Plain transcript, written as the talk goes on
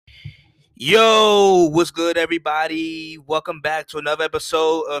Yo, what's good, everybody? Welcome back to another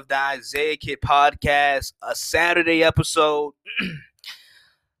episode of the Isaiah Kid Podcast, a Saturday episode.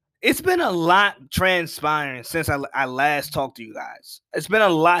 It's been a lot transpiring since I last talked to you guys. It's been a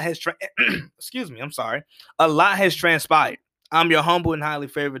lot excuse me, I'm sorry. A lot has transpired. I'm your humble and highly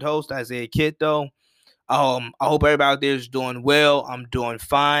favorite host, Isaiah Kid, though. I hope everybody out there is doing well. I'm doing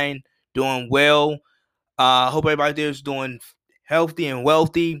fine, doing well. I hope everybody out there is doing healthy and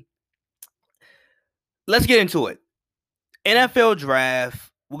wealthy. Let's get into it. NFL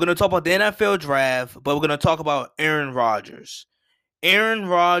draft. We're going to talk about the NFL draft, but we're going to talk about Aaron Rodgers. Aaron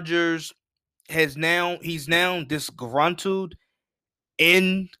Rodgers he's now disgruntled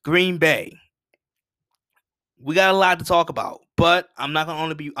in Green Bay. We got a lot to talk about, but I'm not the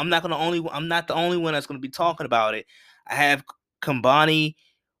only one that's going to be talking about it. I have Kambani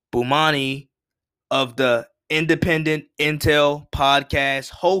Bumani of the Independent Intel Podcast,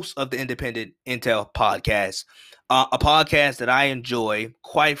 host of the Independent Intel Podcast, a podcast that I enjoy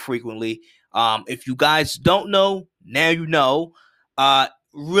quite frequently. If you guys don't know, now you know.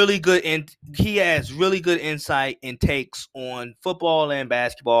 Really good, and he has really good insight and takes on football and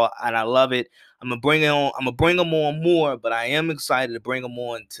basketball, and I love it. I'm gonna bring him on more, but I am excited to bring him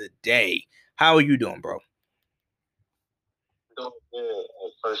on today. How are you doing, bro? Doing good.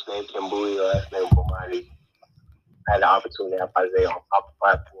 First name Kimbui, last name Bomani. I had the opportunity to have Isaiah on top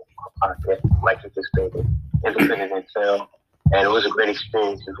platform podcast, like you just stated, Independent Intel. And it was a great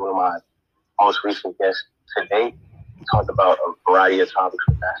experience. He was one of my most recent guests today. We talked about a variety of topics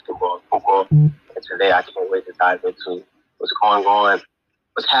from basketball and football. And today I can't wait to dive into what's going on,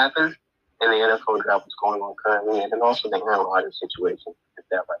 what's happened in the NFL draft, what's going on currently, and then also the Aaron Rodgers situation.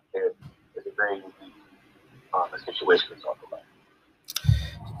 That right there is a very unique situation to talk about.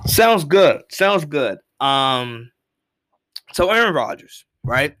 Sounds good. So Aaron Rodgers,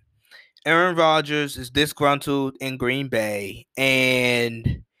 right? Aaron Rodgers is disgruntled in Green Bay,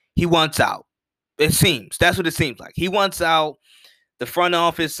 and he wants out. It seems. That's what it seems like. He wants out. The front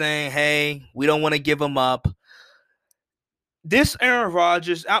office saying, hey, we don't want to give him up. This Aaron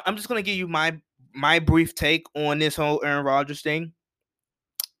Rodgers, I'm just going to give you my brief take on this whole Aaron Rodgers thing.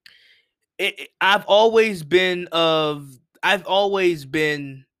 I've always been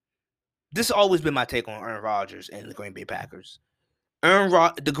this has always been my take on Aaron Rodgers and the Green Bay Packers.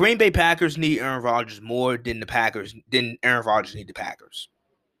 The Green Bay Packers need Aaron Rodgers more than Aaron Rodgers need the Packers.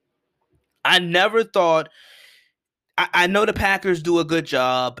 I never thought. I know the Packers do a good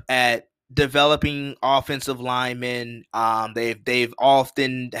job at developing offensive linemen. They've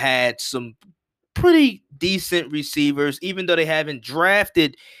often had some pretty decent receivers, even though they haven't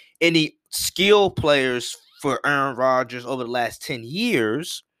drafted any skill players for Aaron Rodgers over the last 10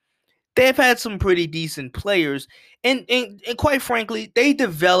 years. They've had some pretty decent players, and quite frankly, they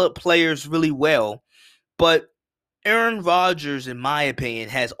develop players really well. But Aaron Rodgers, in my opinion,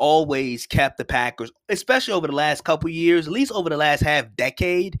 has always kept the Packers, especially over the last couple years, at least over the last half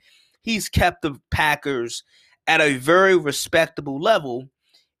decade, he's kept the Packers at a very respectable level.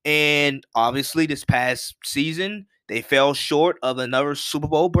 And obviously, this past season, they fell short of another Super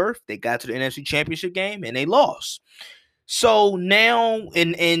Bowl berth. They got to the NFC Championship game and they lost. So now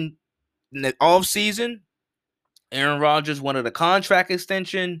in the offseason, Aaron Rodgers wanted a contract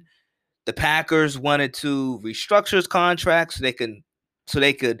extension. The Packers wanted to restructure his contract so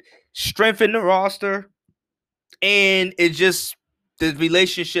they could strengthen the roster. And the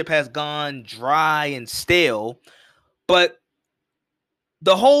relationship has gone dry and stale. But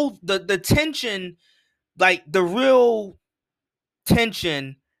the tension, like the real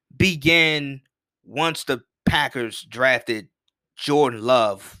tension began once the Packers drafted Jordan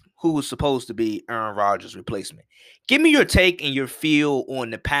Love, who was supposed to be Aaron Rodgers' replacement. Give me your take and your feel on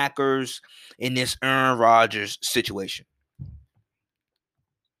the Packers in this Aaron Rodgers situation.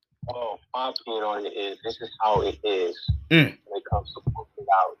 Well, my opinion on it is this is how it is when it comes to working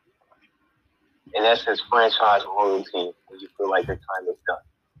out. In essence, franchise royalty when you feel like your time is done.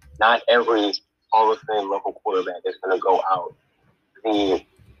 Not every Hall of Fame level quarterback is going to go out. The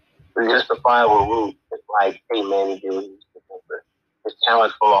justifiable route is like, hey man, he did what he was looking for. His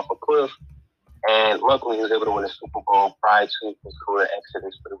talent fell off a cliff, and luckily he was able to win a Super Bowl prior to his career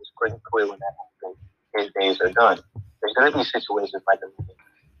exodus, but it was pretty clear when that happened, his days are done. There's going to be situations like that.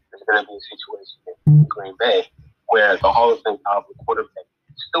 There's going to be a situation in Green Bay where the Hall of Fame caliber quarterback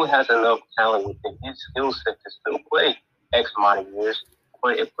still has enough talent within his skill set to still play X amount of years,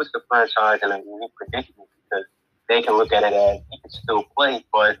 but it puts the franchise in a unique predicament because they can look at it as he can still play,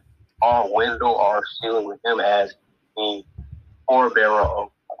 but our window, our ceiling with him as the forebearer of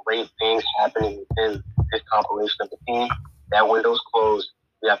great things happening within this compilation of the team, that window's closed.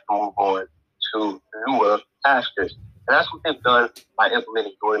 we have to move on to newer pastures. And that's what they've done by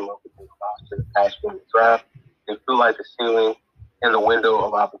implementing Jordan Love within the roster the past year in the draft. They feel like the ceiling and the window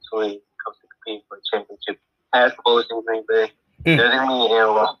of opportunity comes to compete for a championship has closed in Green Bay. Doesn't mean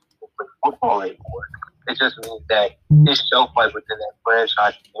Aaron Rodgers will play football anymore. It just means that his shelf life within that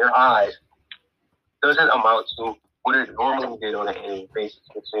franchise, in their eyes, doesn't amount to what it normally did on an annual basis,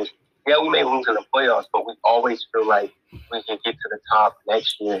 which is, yeah, we may lose in the playoffs, but we always feel like we can get to the top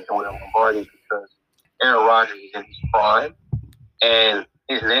next year and win a Lombardi because Aaron Rodgers is in his prime, and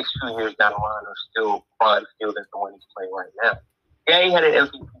his next 2 years down the line are still prime field as the one he's playing right now. Yeah, he had an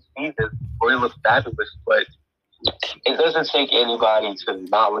MVP season where he looked fabulous, but it doesn't take anybody to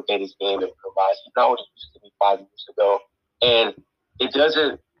not look at his game and realize he's not what he used to be 5 years ago. And it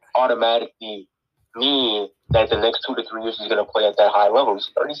doesn't automatically mean that the next 2 to 3 years he's going to play at that high level. He's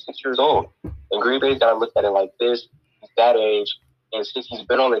 36 years old. And Green Bay's got to look at it like this. He's that age. And since he's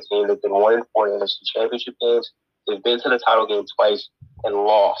been on the team, they've been 1-4 in NFC Championship games. They've been to the title game twice and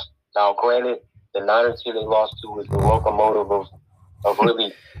lost. Now, granted, the Niners team they lost to was the locomotive of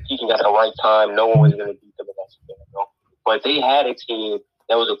really peaking at the right time. No one was going to beat them in that scenario. But they had a team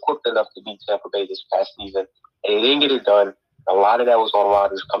that was equipped enough to beat Tampa Bay this past season, and they didn't get it done. A lot of that was on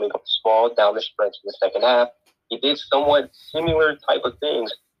Rodgers coming up small down the stretch in the second half. He did somewhat similar type of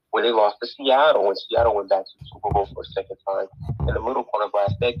things when they lost to Seattle, when Seattle went back to the Super Bowl for a second time in the middle part of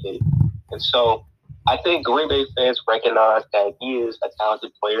last decade. And so I think Green Bay fans recognize that he is a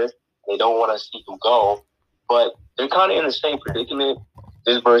talented player. They don't want to see him go, but they're kind of in the same predicament.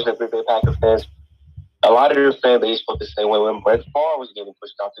 This version of Green Bay Packers fans, a lot of their fan base felt the same way when Brett Favre was getting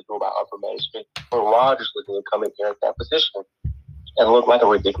pushed out to go by upper management, but Rodgers was going to come in here at that position. And it looked like a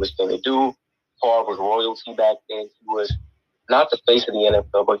ridiculous thing to do. Favre was royalty back then. He was not the face of the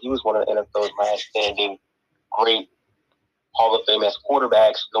NFL, but he was one of the NFL's last standing great Hall of Fame as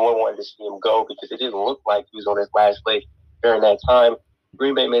quarterbacks. No one wanted to see him go because it didn't look like he was on his last leg during that time.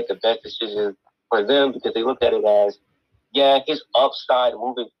 Green Bay made the best decision for them because they looked at it as, yeah, his upside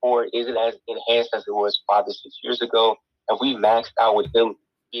moving forward isn't as enhanced as it was 5 to 6 years ago. And we maxed out with him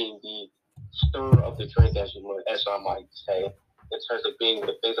being the stir of the drink, as I might say, in terms of being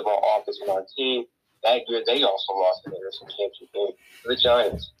the face of our offense and our team. That year, they also lost in the NFC Championship game to the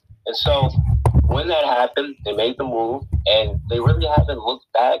Giants. And so when that happened, they made the move, and they really haven't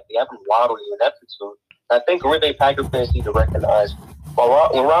looked back. They haven't waddled in ineptitude. I think Green Bay Packers fans need to recognize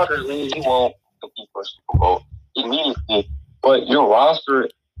when Rodgers leaves, he won't compete for a Super Bowl immediately. But your roster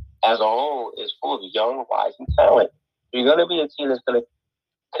as a whole is full of young, rising talent. You're going to be a team that's going to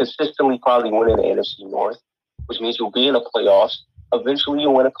consistently probably win in the NFC North, which means you'll be in the playoffs. Eventually,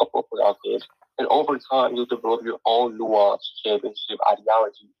 you'll win a couple of playoff games. And over time, you'll develop your own nuanced championship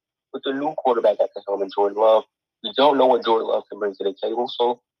ideology with the new quarterback at the helm in Jordan Love. We don't know what Jordan Love can bring to the table,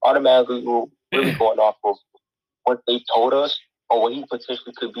 so automatically we're really going off of what they told us or what he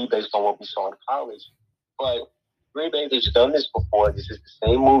potentially could be based on what we saw in college. But Green Bay, they've done this before. This is the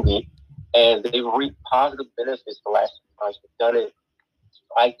same movie, and they've reaped positive benefits the last 2 times they've done it.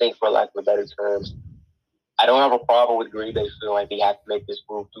 I think, for lack of better terms, I don't have a problem with Green Bay feeling like they have to make this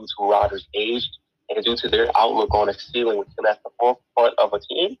move due to Rodgers' age and due to their outlook on a ceiling with him at the forefront of a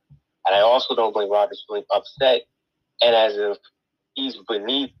team. And I also don't blame Rodgers feeling upset and as if he's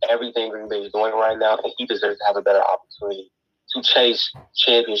beneath everything Green Bay is doing right now, and he deserves to have a better opportunity to chase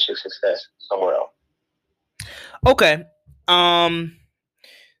championship success somewhere else. Okay.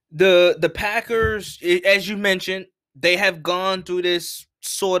 The Packers, as you mentioned, they have gone through this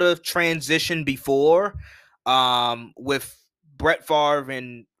sort of transition before, with Brett Favre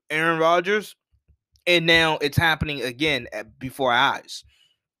and Aaron Rodgers, and now it's happening again before our eyes.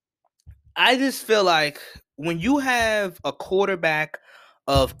 I just feel like when you have a quarterback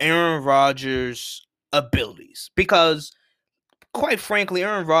of Aaron Rodgers' abilities, because quite frankly,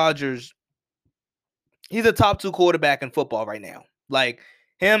 Aaron Rodgers, he's a top 2 quarterback in football right now. Like,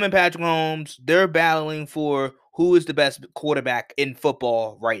 him and Patrick Mahomes, they're battling for who is the best quarterback in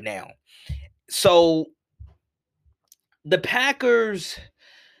football right now. So the Packers,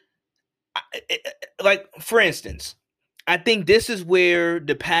 like, for instance, I think this is where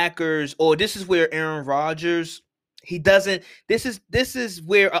the Packers, or this is where Aaron Rodgers, this is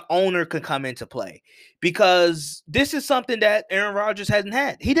where an owner can come into play, because this is something that Aaron Rodgers hasn't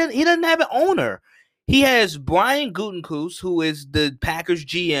had. He doesn't have an owner. He has Brian Gutekunst, who is the Packers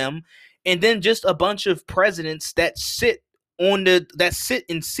GM, and then just a bunch of presidents that sit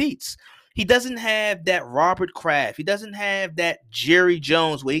in seats. He doesn't have that Robert Kraft. He doesn't have that Jerry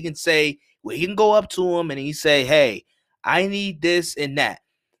Jones where he can go up to him and he say, "Hey, I need this and that."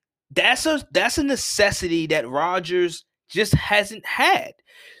 That's a necessity that Rodgers just hasn't had.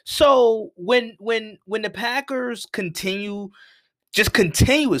 So when the Packers continuously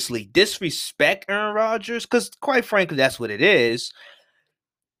disrespect Aaron Rodgers, because quite frankly, that's what it is,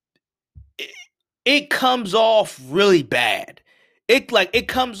 it comes off really bad. It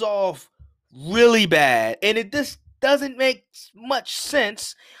comes off really bad, and it just doesn't make much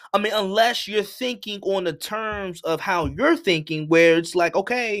sense. I mean, unless you're thinking on the terms of how you're thinking, where it's like,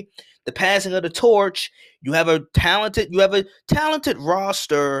 okay, the passing of the torch. You have a talented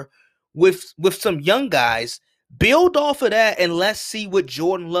roster with some young guys. Build off of that, and let's see what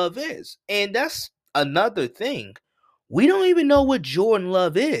Jordan Love is. And that's another thing. We don't even know what Jordan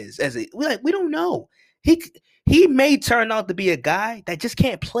Love is. We don't know. He may turn out to be a guy that just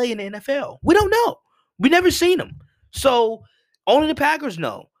can't play in the NFL. We don't know. We never seen him. So only the Packers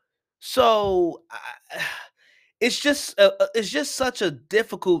know. So it's just such a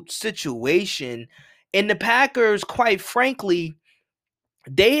difficult situation, and the Packers, quite frankly,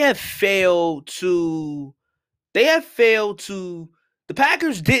 they have failed to. The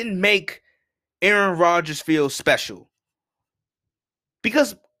Packers didn't make Aaron Rodgers feel special.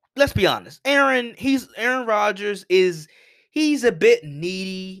 Because let's be honest, Aaron Rodgers he's a bit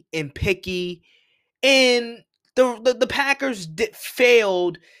needy and picky, and the Packers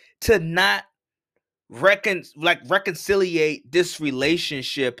failed to not reconciliate this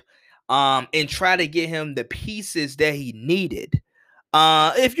relationship, and try to get him the pieces that he needed.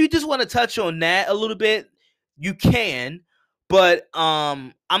 If you just want to touch on that a little bit, you can. But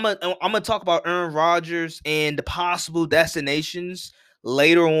I'm gonna talk about Aaron Rodgers and the possible destinations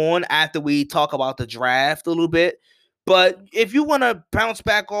later on after we talk about the draft a little bit. But if you want to bounce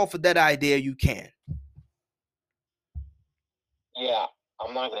back off of that idea, you can. Yeah,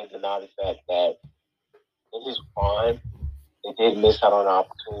 I'm not going to deny the fact that in his prime, they did miss out on an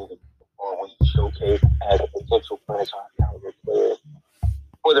opportunity to perform what he showcased as a potential franchise caliber player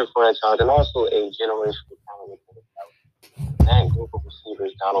for their franchise, and also a generational talent. That group of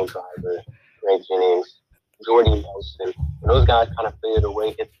receivers, Donald Driver, Greg Jennings, Jordy Nelson, when those guys kind of faded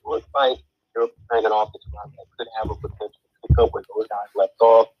away, it looked like they were preparing an offensive line that could have a potential to pick up where those guys left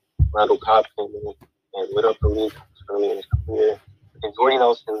off. Randall Cobb came in and lit up the league early in his career. And Jordy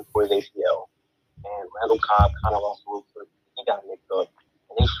Nelson for his ACL. And Randall Cobb kind of lost a little bit. He got nicked up.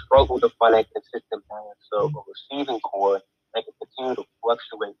 And they struggled to find that consistent balance of a receiving core that can continue to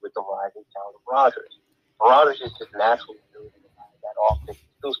fluctuate with the rising talent of Rodgers. Rodgers is just naturally doing that offense,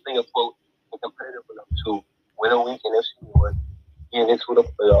 still staying afloat and competitive enough to win a week in NFC North, get into the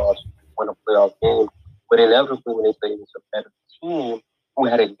playoffs, win a playoff game. But inevitably, when they play against a better team who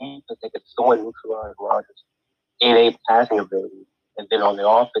had a defense that could somewhat neutralize Rodgers in a passing ability, and then on the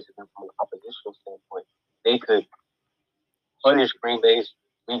offensive end, from an oppositional standpoint, they could punish Green Bay's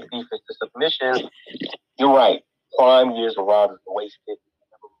weak defense to submission. You're right. Prime years of Rodgers were wasted.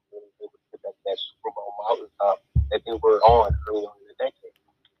 Never really able to get that Super Bowl mountaintop that they were on early on in the decade.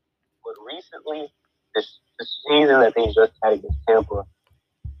 But recently, the season that they just had against Tampa,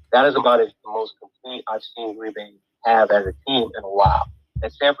 that is about as the most complete I've seen Green Bay have as a team in a while.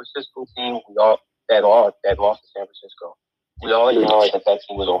 That San Francisco team, that lost to San Francisco, we all acknowledge that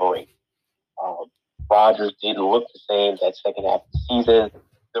team was overrated. Rodgers didn't look the same that second half of the season.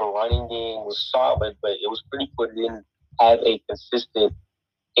 The running game was solid, but it was pretty clear they didn't have a consistent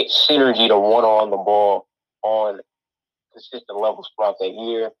synergy to run on the ball on consistent levels throughout that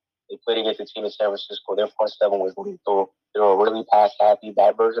year. They played against a team in San Francisco. Their front seven was lethal. They were really pass happy,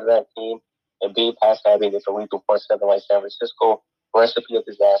 that version of that team. And being pass happy against a lethal front seven like San Francisco, recipe of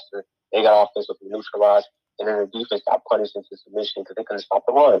disaster. They got offensively neutralized, and then their defense got punished into submission because they couldn't stop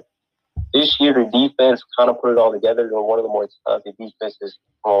the run. This year, the defense kind of put it all together. They were one of the more talented defenses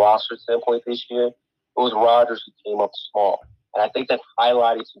from a roster standpoint this year. It was Rodgers who came up small. And I think that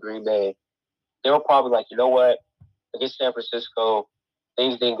highlighted to Green Bay. They were probably like, you know what? Against San Francisco,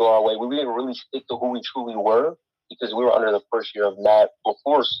 things didn't go our way. We didn't really stick to who we truly were because we were under the first year of Matt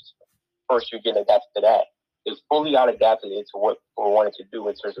before first year getting adapted to that. They fully got adapted into what we wanted to do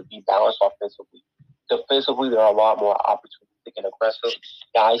in terms of be balanced offensively. Defensively, there are a lot more opportunistic and aggressive.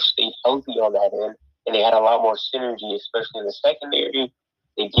 Guys stayed healthy on that end, and they had a lot more synergy, especially in the secondary.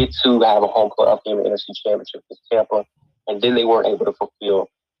 They get to have a home playoff game in the NFC Championship with Tampa, and then they weren't able to fulfill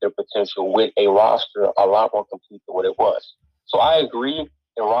their potential with a roster a lot more complete than what it was. So I agree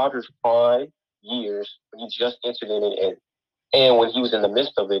in Rodgers' prime years, when he just entered in it, and when he was in the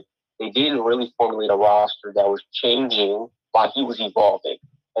midst of it, they didn't really formulate a roster that was changing while he was evolving.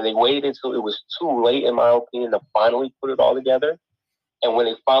 And they waited until it was too late, in my opinion, to finally put it all together. And when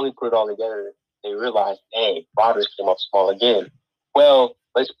they finally put it all together, they realized, hey, Rodgers came up small again. Well,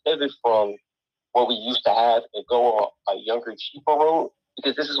 let's pivot from what we used to have and go a younger, cheaper road,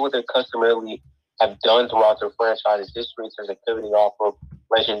 because this is what they customarily have done throughout their franchise's history in terms of pivoting off of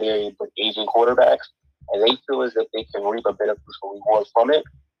legendary but aging quarterbacks, and they feel as if they can reap a beneficial reward from it.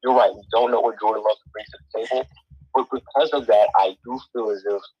 You're right. We don't know what Jordan Love can bring to the table, but because of that, I do feel as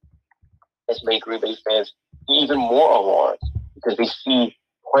if it's made Green Bay fans even more alarmed because they see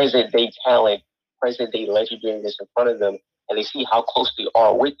present day talent, present day legendariness in front of them, and they see how close they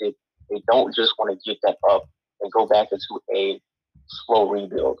are with it. They don't just want to give that up and go back into a slow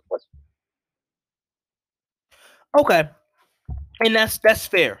rebuild. Okay, and that's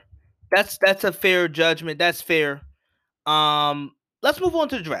fair. That's a fair judgment. That's fair. Let's move on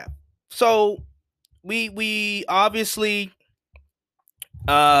to the draft. So we obviously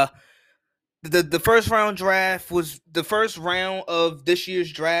the first round draft was the first round of this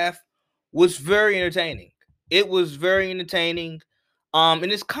year's draft was very entertaining. It was very entertaining. And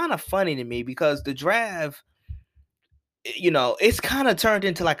it's kind of funny to me because the draft, it's kind of turned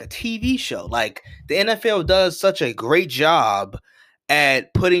into like a TV show. Like the NFL does such a great job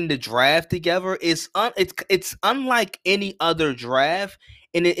at putting the draft together. It's unlike any other draft,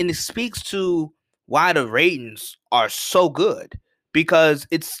 and it speaks to why the ratings are so good because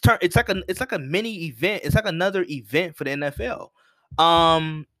it's like a mini event. It's like another event for the NFL.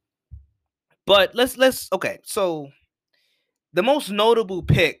 But let's okay. So the most notable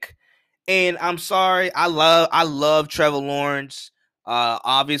pick, and I'm sorry, I love Trevor Lawrence.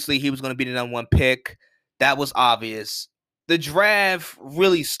 Obviously he was going to be the number one pick. That was obvious. The draft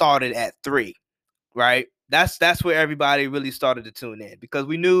really started at 3, right? That's where everybody really started to tune in because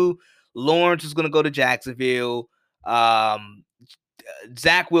we knew Lawrence was going to go to Jacksonville. Zach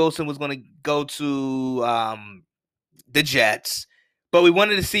Wilson was going to go to the Jets, but we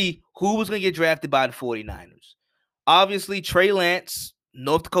wanted to see who was going to get drafted by the 49ers. Obviously, Trey Lance,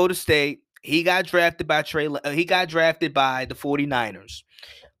 North Dakota State, he got drafted by the 49ers.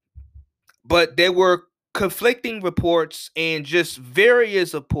 But there were conflicting reports and just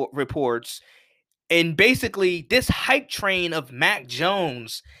various reports. And basically, this hype train of Mac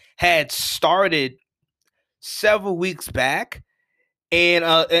Jones had started several weeks back.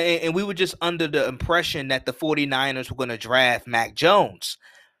 And we were just under the impression that the 49ers were going to draft Mac Jones.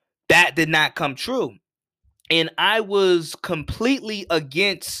 That did not come true. And I was completely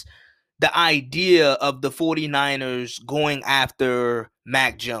against the idea of the 49ers going after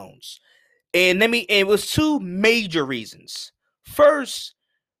Mac Jones. And it was 2 major reasons. First,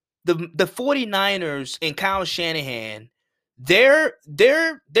 the 49ers and Kyle Shanahan, they're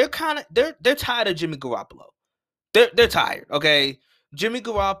tired of Jimmy Garoppolo. They're tired, okay? Jimmy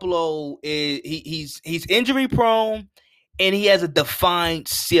Garoppolo he's injury prone and he has a defined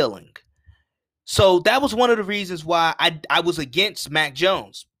ceiling. So that was one of the reasons why I was against Mac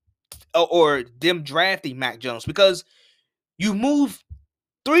Jones or them drafting Mac Jones, because you move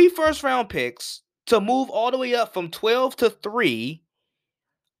 3 first round picks to move all the way up from 12 to 3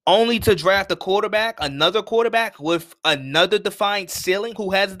 only to draft another quarterback with another defined ceiling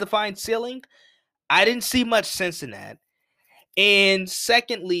who has a defined ceiling. I didn't see much sense in that. And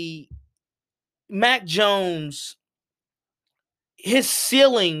secondly, Mac Jones, his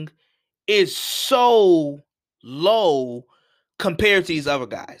ceiling is so low compared to these other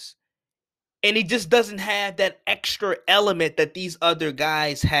guys. And he just doesn't have that extra element that these other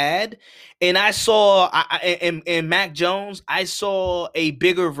guys had. And I saw in Mac Jones, I saw a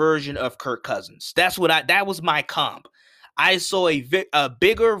bigger version of Kirk Cousins. That was my comp. I saw a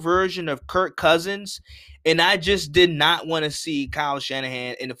bigger version of Kirk Cousins, and I just did not want to see Kyle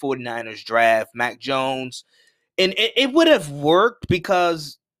Shanahan in the 49ers draft Mac Jones. And it would have worked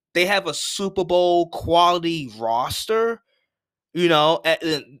because they have a Super Bowl quality roster.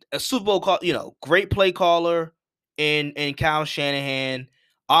 A Super Bowl great play caller in Kyle Shanahan.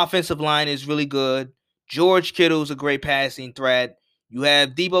 Offensive line is really good. George Kittle's a great passing threat. You have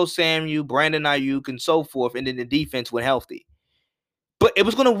Deebo Samuel, Brandon Ayuk, and so forth, and then the defense went healthy. But it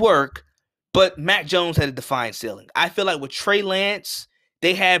was going to work, but Mac Jones had a defined ceiling. I feel like with Trey Lance,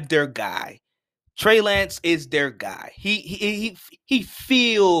 they have their guy. Trey Lance is their guy. He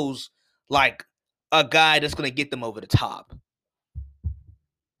feels like a guy that's going to get them over the top.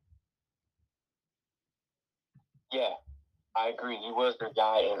 Yeah, I agree. He was their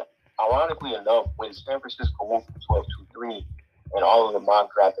guy, and ironically enough, when San Francisco moved from 12 to 3, and all of the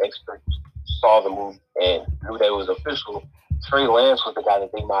mock draft experts saw the move and knew that it was official, Trey Lance was the guy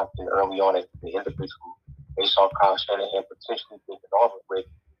that they mocked in early on at the individual. They saw Kyle Shanahan potentially taking over with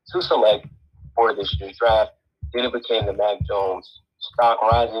to select for this year's draft. Then it became the Mac Jones stock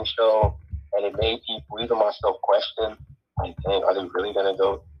rising show, and it made people, even myself, question, like, dang, are they really going to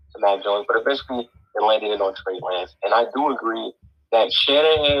go to Mac Jones, but eventually they landed in on Trey Lance. And I do agree that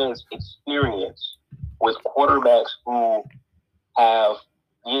Shanahan's experience with quarterbacks who have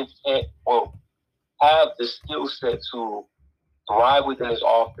the intent or have the skill set to thrive within his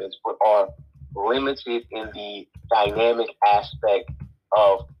offense, but are limited in the dynamic aspect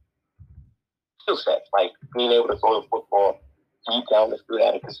of skill sets, like being able to throw the football deep down the field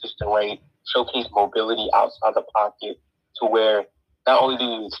at a consistent rate, showcase mobility outside the pocket to where not only do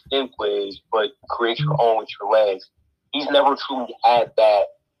you extend plays, but create your own with your legs. He's never truly had that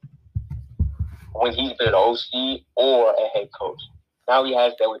when he's been an OC or a head coach. Now he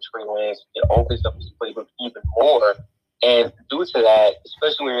has that with Trey Lance. It opens up his playbook even more. And due to that,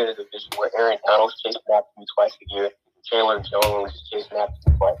 especially when you're in a division where Aaron Donald's chasing after you twice a year, Chandler Jones is chasing after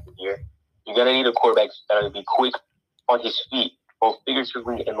you twice a year, you're going to need a quarterback that's going to be quick on his feet, both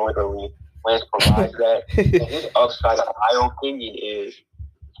figuratively and literally. Lance provides that. And his upside, in my opinion, is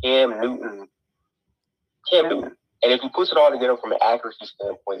Cam Newton. And if he puts it all together from an accuracy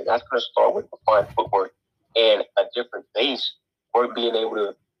standpoint, then that's going to start with refined footwork and a different base for being able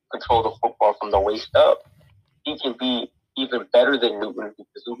to control the football from the waist up. He can be even better than Newton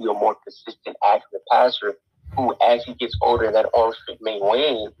because he'll be a more consistent, accurate passer who, as he gets older and that arm strength may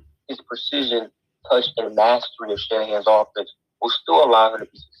wane, his precision, touch, and mastery of Shanahan's offense will still allow him to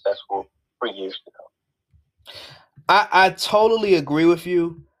be successful for years to come. I totally agree with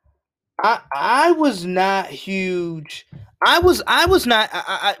you. I was not huge. I was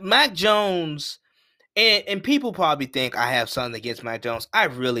not Mac Jones, and people probably think I have something against Mac Jones. I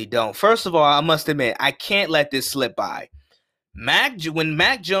really don't. First of all, I must admit, I can't let this slip by. When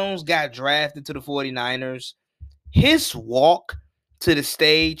Mac Jones got drafted to the 49ers, his walk to the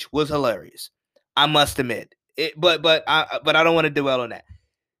stage was hilarious. I must admit. But I don't want to dwell on that.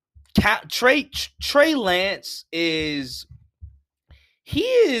 Trey Lance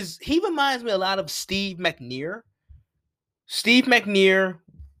he reminds me a lot of Steve McNair. Steve McNair,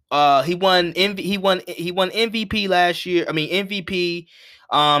 he won MVP last year. I mean MVP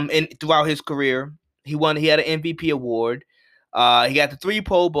and throughout his career. He had an MVP award. He got the 3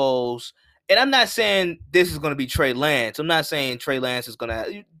 Pro Bowls. And I'm not saying this is going to be Trey Lance. I'm not saying Trey Lance is going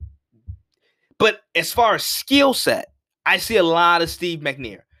to, but as far as skill set, I see a lot of Steve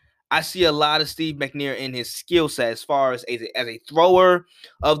McNair. I see a lot of Steve McNair in his skill set as far as a thrower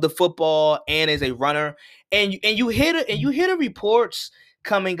of the football and as a runner. And you hear the reports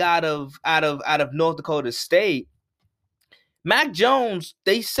coming out of North Dakota State. Mac Jones,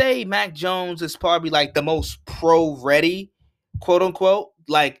 they say Mac Jones is probably like the most pro ready, quote unquote.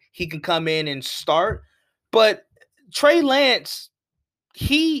 Like he can come in and start. But Trey Lance,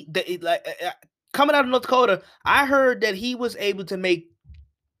 coming out of North Dakota, I heard that he was able to make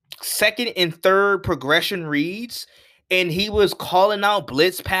second and third progression reads, and he was calling out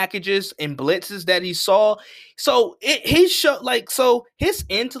blitz packages and blitzes that he saw. So his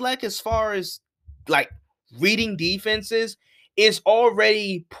intellect as far as like reading defenses is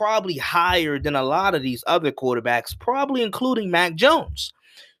already probably higher than a lot of these other quarterbacks, probably including Mac Jones.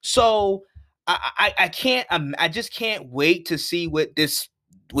 So I just can't wait to see what this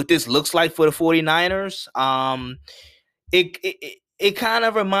looks like for the 49ers. It kind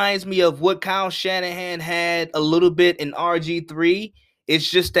of reminds me of what Kyle Shanahan had a little bit in RG3. It's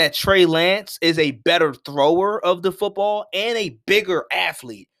just that Trey Lance is a better thrower of the football and a bigger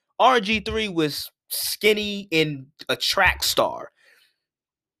athlete. RG3 was skinny and a track star.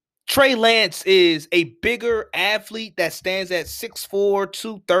 Trey Lance is a bigger athlete that stands at 6'4",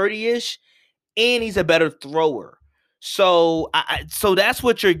 230-ish, and he's a better thrower. So so that's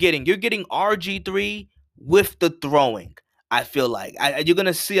what you're getting. You're getting RG3 with the throwing. I feel like you're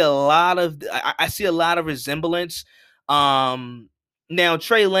gonna see a lot of. I see a lot of resemblance. Now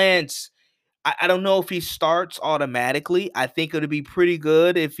Trey Lance, I don't know if he starts automatically. I think it'd be pretty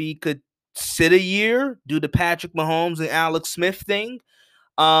good if he could sit a year, do the Patrick Mahomes and Alex Smith thing.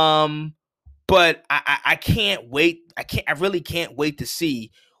 But I can't wait. I really can't wait to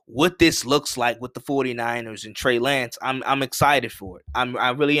see what this looks like with the 49ers and Trey Lance. I'm excited for it.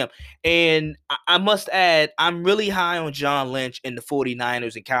 I really am. And I must add, I'm really high on John Lynch and the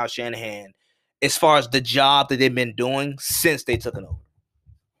 49ers and Kyle Shanahan as far as the job that they've been doing since they took it over.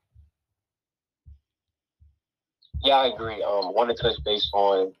 Yeah, I agree. Want to touch base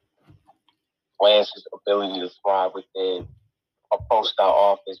on Lance's ability to thrive within a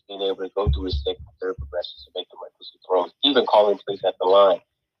pro-style offense, being able to go through his second, third progressions and make the requisite throws, even calling plays at the line.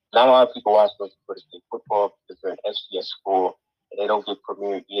 Not a lot of people watch North Dakota State football because they're an FCS school and they don't get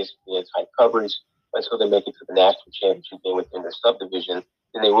premier ESPN type coverage until they make it to the national championship game within their subdivision.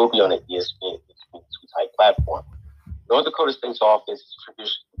 Then they will be on an ESPN type platform. North Dakota State's offense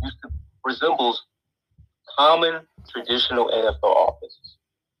resembles common traditional NFL offenses.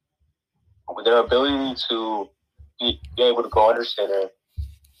 With their ability to be able to go under center,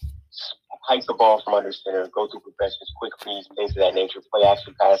 hike the ball from under center, go through progressions, quick reads, things of that nature, play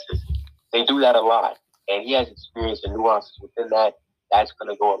action passes. They do that a lot. And he has experience and nuances within that. That's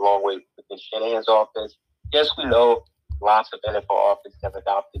going to go a long way within Shanahan's offense. Yes, we know lots of NFL offenses have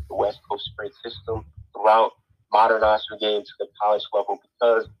adopted the West Coast spread system throughout, modernized the game to the college level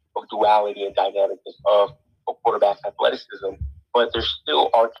because of duality and dynamicness of a quarterback's athleticism. But there's still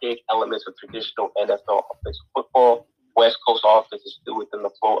archaic elements of traditional NFL offensive football. West Coast offense is still within the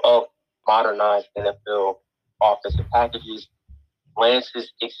flow of modernized NFL offensive packages.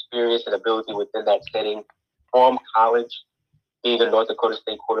 Lance's experience and ability within that setting from college, being a North Dakota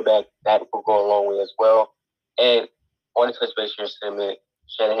State quarterback, that will go a long way as well. And I want to touch base here,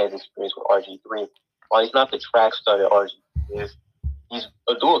 Shanahan's experience with RG3. While he's not the track star that RG3 is, he's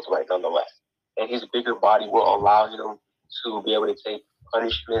a dual threat nonetheless. And his bigger body will allow him to be able to take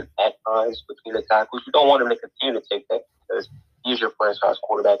punishment at times between the tackles. You don't want him to continue to take that because he's your franchise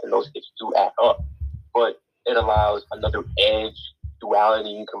quarterback and those hits do add up. But it allows another edge, duality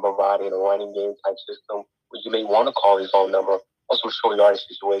you can provide in a running game type system where you may want to call his own number, also short yardage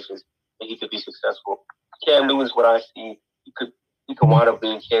situations, and he could be successful. Cam Newton is what I see. He could wind up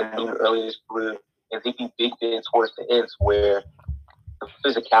being Cam Newton early in his career, and he'd be Big Ben towards the ends where the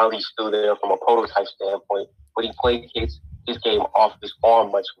physicality is still there from a prototype standpoint, but he placates his game off his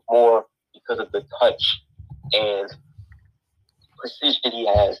arm much more because of the touch and precision he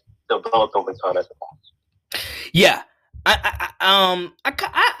has developed over time as a boss. Yeah. I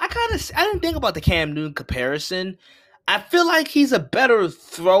didn't think about the Cam Newton comparison. I feel like he's a better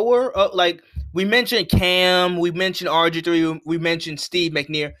thrower. Like we mentioned Cam, we mentioned RG3, we mentioned Steve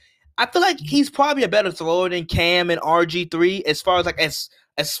McNair. I feel like he's probably a better thrower than Cam and RG3 as far as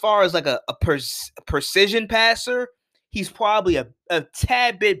like a precision passer. He's probably a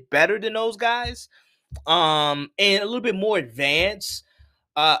tad bit better than those guys, and a little bit more advanced.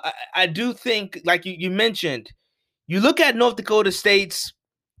 I do think, like you mentioned, you look at North Dakota State's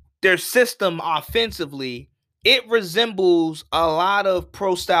their system offensively, it resembles a lot of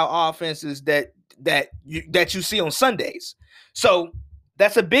pro style offenses that you see on Sundays. So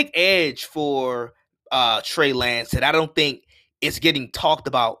that's a big edge for Trey Lance that I don't think it's getting talked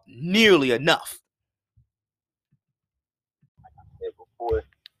about nearly enough. Before,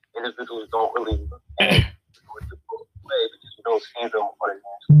 individuals don't really look at what the play because you don't see them on a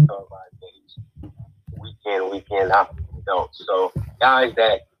national televised games weekend out. So guys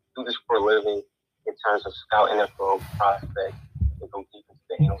that do this for a living in terms of scout NFL prospects, they go deep into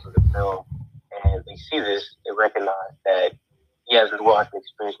the annals of the film, and they see this, they recognize that he has a lot of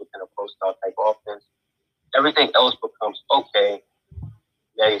experience within a pro-style type offense. Everything else becomes okay.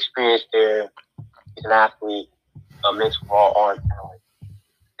 That experience there, he's an athlete, a mental raw arm talent.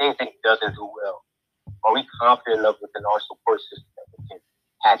 Things that he doesn't do well. Are we confident enough within our support system that we can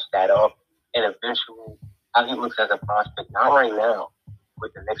patch that up? And eventually, how he looks as a prospect, not right now,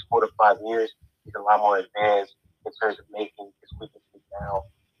 but the next 4 to 5 years, he's a lot more advanced in terms of making his weaknesses now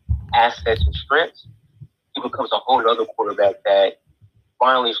assets and strengths. He becomes a whole other quarterback that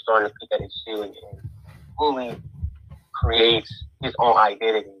finally starting to pick at his ceiling and fully creates his own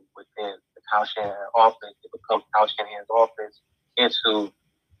identity within the Kyle Shanahan offense. It becomes Kyle Shanahan's offense into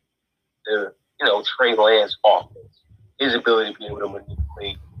the Trey Lance offense. His ability to be able to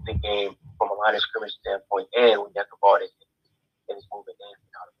manipulate the game from a line of scrimmage standpoint, and when you have the ball in his moving game.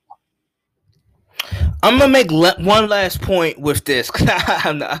 I'm gonna make one last point with this.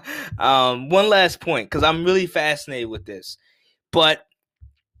 One last point because I'm really fascinated with this. But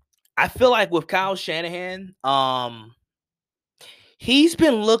I feel like with Kyle Shanahan, he's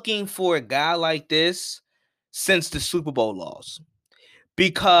been looking for a guy like this since the Super Bowl loss.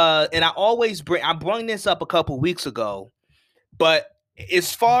 Because, and I brought this up a couple weeks ago, but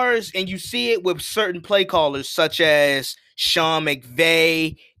as far as, and you see it with certain play callers such as Sean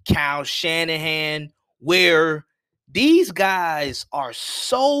McVay, Kyle Shanahan, where these guys are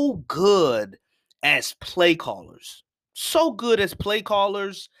so good as play callers,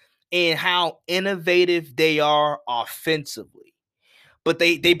 and how innovative they are offensively. But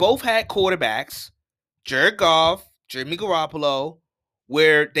they both had quarterbacks, Jared Goff, Jimmy Garoppolo,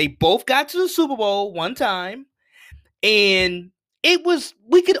 where they both got to the Super Bowl one time, and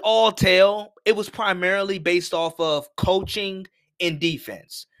we could all tell it was primarily based off of coaching and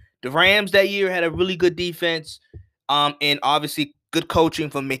defense. The Rams that year had a really good defense, and obviously good coaching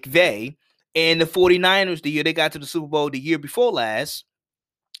from McVay. And the 49ers, the year they got to the Super Bowl the year before last,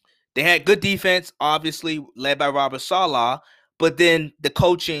 They had good defense, obviously led by Robert Saleh, but then the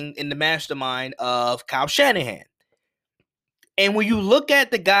coaching and the mastermind of Kyle Shanahan. And when you look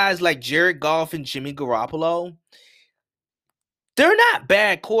at the guys like Jared Goff and Jimmy Garoppolo, they're not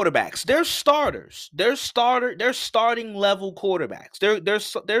bad quarterbacks. They're starters. They're starting level quarterbacks.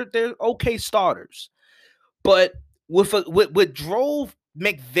 They're okay starters. But what drove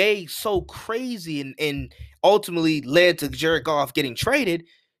McVay so crazy and ultimately led to Jared Goff getting traded,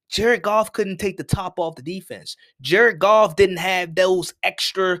 Jared Goff couldn't take the top off the defense. Jared Goff didn't have those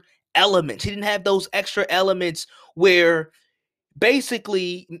extra elements. He didn't have those extra elements where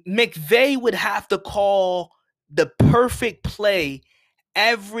basically McVay would have to call the perfect play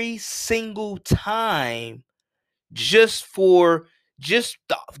every single time just for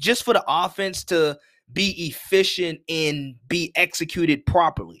the offense to be efficient and be executed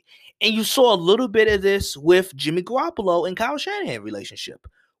properly. And you saw a little bit of this with Jimmy Garoppolo and Kyle Shanahan relationship,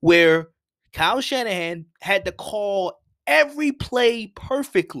 where Kyle Shanahan had to call every play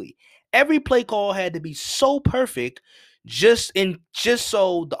perfectly. Every play call had to be so perfect just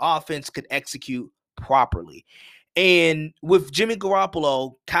so the offense could execute properly. And with Jimmy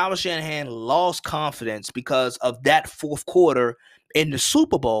Garoppolo, Kyle Shanahan lost confidence because of that fourth quarter in the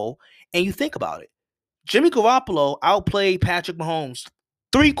Super Bowl. And you think about it, Jimmy Garoppolo outplayed Patrick Mahomes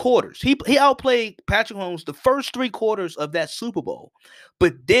 3/4. He outplayed Patrick Mahomes the first 3/4 of that Super Bowl.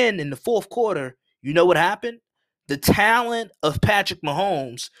 But then in the fourth quarter, you know what happened? The talent of Patrick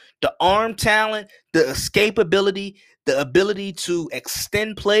Mahomes, the arm talent, the escapability, the ability to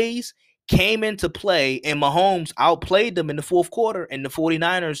extend plays came into play, and Mahomes outplayed them in the fourth quarter, and the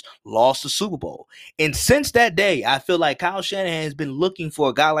 49ers lost the Super Bowl. And since that day, I feel like Kyle Shanahan has been looking for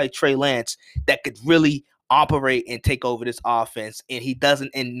a guy like Trey Lance that could really operate and take over this offense, and he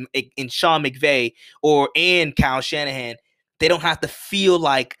doesn't. And Sean McVay and Kyle Shanahan, they don't have to feel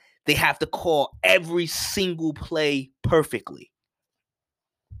like they have to call every single play perfectly.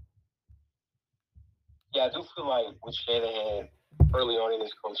 Yeah, I do feel like with Shanahan early on in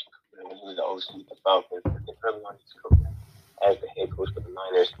his coaching career, when he was the OC of the Falcons, early on in his career as the head coach for the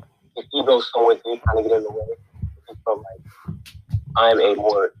Niners, his ego somewhat did kind of get in the way. He felt like I'm a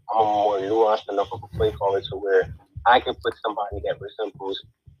more nuanced enough of a play caller to where I can put somebody that resembles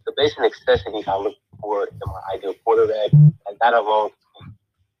the basic necessities I look for in my ideal quarterback, and that alone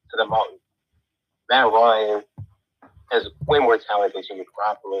to the mountain. Matt Ryan has way more talent than Jimmy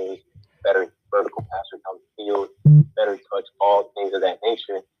Garoppolo, better vertical passer down the field, better touch ball, things of that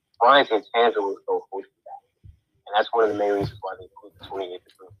nature. Ryan's intangibles go close to that. And that's one of the main reasons why they moved the 28th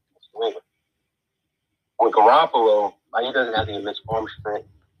to New England. With Garoppolo, he doesn't have the immense arm strength.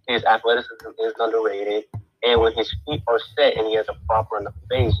 His athleticism is underrated. And when his feet are set and he has a proper enough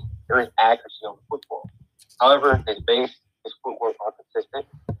base, there is accuracy on the football. However, his footwork are consistent,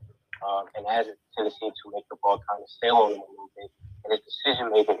 and has a tendency to make the ball kind of sail on him a little bit. And his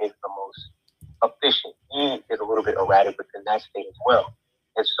decision making is the most efficient. He is a little bit erratic within that state as well.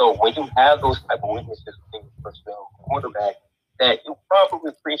 And so when you have those type of weaknesses within your personnel quarterback, that you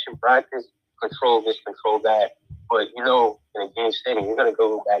probably preach in practice, control this, control that. But, in a game setting, you're going to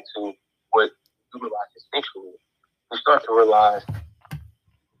go back to what you realize instinctually. You start to realize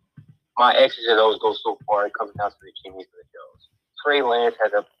my X's and O's go so far, it comes down to the Jimmys and the Joes. Trey Lance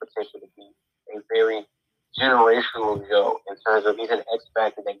has a potential to be a very generational Joe in terms of he's an X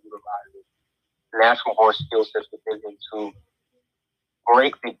factor that utilizes natural born skill sets within him to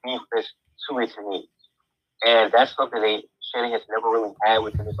break the defense to its needs. And that's something that Shanahan has never really had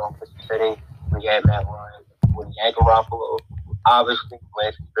within his offensive setting. When he had Matt Ryan, when he had Garoppolo, obviously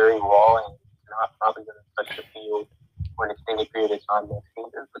Lance is very raw and not probably going to touch the field for an extended period of time next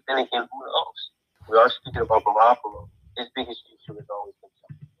season. But then again, who knows? We are speaking about Garoppolo. His biggest issue is always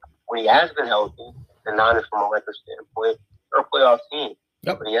himself. When he has been healthy, the Niners, from a record standpoint, are a playoff team.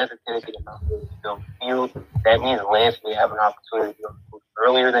 Yep. But he has a tendency to not really fill the field. That means Lance may have an opportunity to go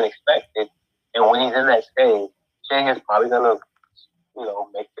earlier than expected. And when he's in that stage, Shanahan's probably going to,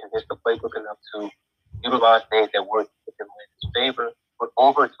 make the playbook enough to utilize things that work within Lance's favor. But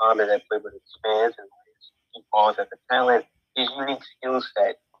over time, as that playbook expands and he falls at the talent, his unique skill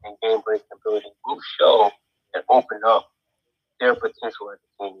set and game breaking ability will show and open up their potential as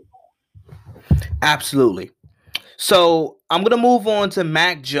a team. Absolutely. So I'm gonna move on to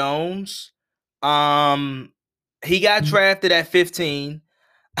Mac Jones. He got drafted at 15.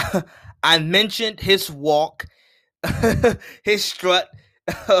 I mentioned his walk, his strut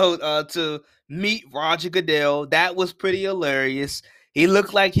to meet Roger Goodell. That was pretty hilarious. He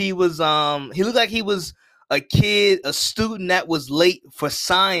looked like he was a kid, a student that was late for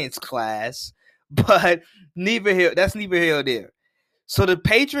science class, but that's neither here nor there. So the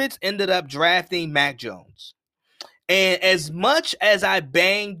Patriots ended up drafting Mac Jones. And as much as I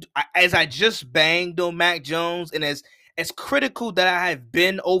just banged on Mac Jones, and as critical that I have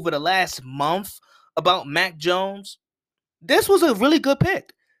been over the last month about Mac Jones, this was a really good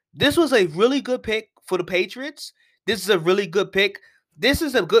pick. This was a really good pick for the Patriots. This is a really good pick. This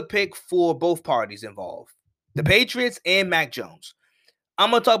is a good pick for both parties involved, the Patriots and Mac Jones.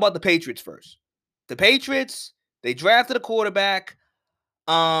 I'm going to talk about the Patriots first. The Patriots, they drafted a quarterback.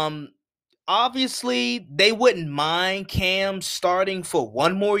 Obviously, they wouldn't mind Cam starting for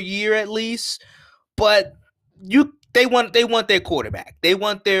one more year at least, but they want their quarterback. They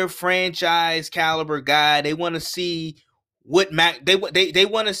want their franchise caliber guy. They want to see what Mac they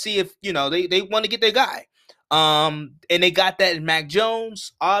want to see if they want to get their guy. And they got that in Mac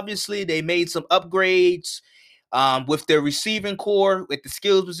Jones. Obviously, they made some upgrades with their receiving core, with the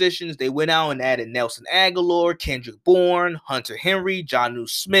skills positions. They went out and added Nelson Agholor, Kendrick Bourne, Hunter Henry, Jonnu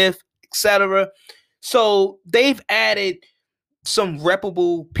Smith, etc. So they've added some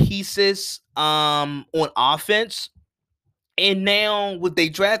reputable pieces on offense. And now they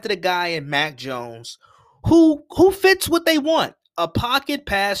drafted a guy in Mac Jones who fits what they want. A pocket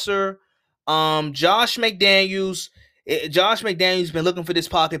passer. Josh McDaniels been looking for this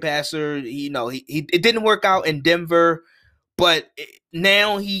pocket passer. It didn't work out in Denver, but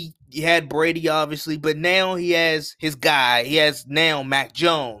now he had Brady, obviously, but now he has his guy. He has now Mac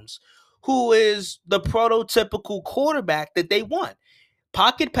Jones, who is the prototypical quarterback that they want.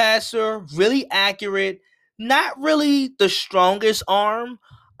 Pocket passer, really accurate, not really the strongest arm.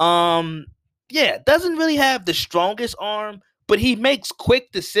 Doesn't really have the strongest arm, but he makes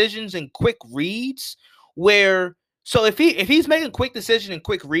quick decisions and quick reads. So if he's making quick decisions and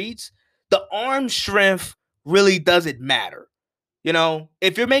quick reads, the arm strength really doesn't matter.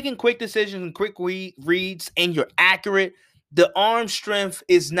 If you're making quick decisions and quick reads and you're accurate, the arm strength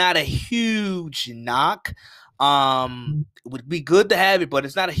is not a huge knock. It would be good to have it, but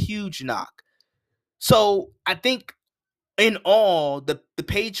it's not a huge knock. So I think in all, the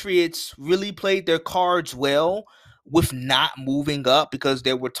Patriots really played their cards well with not moving up, because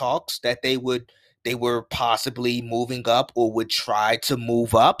there were talks that they were possibly moving up or would try to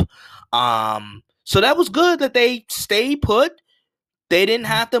move up. So that was good that they stayed put. They didn't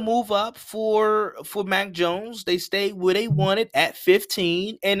have to move up for Mac Jones. They stayed where they wanted at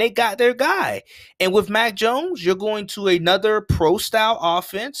 15, and they got their guy. And with Mac Jones, you're going to another pro-style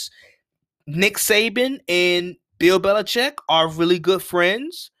offense. Nick Saban and Bill Belichick are really good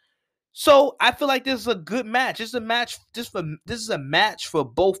friends. So I feel like this is a good match. This is a match for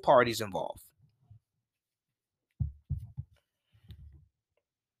both parties involved.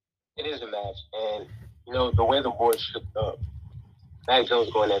 It is a match, and the way the board shook up, Mac Jones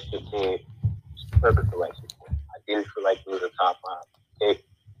going at 15, perfect selection. I didn't feel like he was a top 5 pick.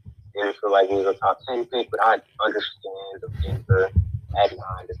 Didn't feel like he was a top 10 pick, but I understand the Denver at 9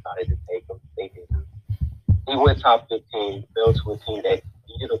 decided to take him. They didn't. He went top 15, fell to a team that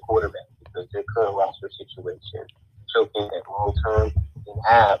needed a quarterback because their current roster situation choking that long term didn't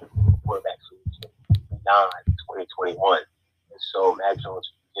have a quarterback solution beyond 2021. And so Mac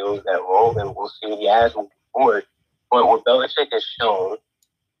Jones fills that role, and we'll see what he has moving forward. But what Belichick has shown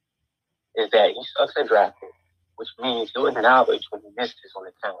is that he sucks at drafting, which means he'll acknowledge when he misses on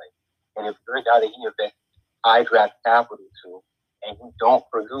the talent. And if you're a guy that he invests high draft capital to, and you don't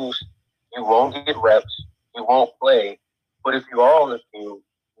produce, you won't get reps, you won't play. But if you are on the field,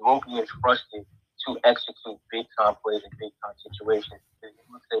 you won't be entrusted to execute big-time plays in big-time situations. Because he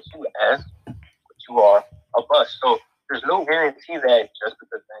looks at you as what you are, a bust. So there's no guarantee that just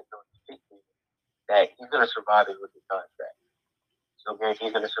because Mac Jones is 15, that he's going to survive his rookie contract. So guarantee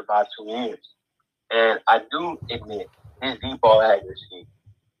he's going to survive 2 years. And I do admit his deep ball accuracy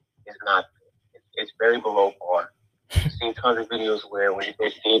is not good. It's very below par. I've seen tons of videos where when he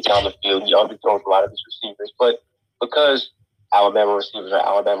goes deep down the field, he underthrows a lot of his receivers. But because Alabama receivers are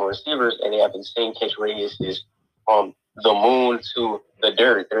Alabama receivers and they have insane catch radiuses from the moon to the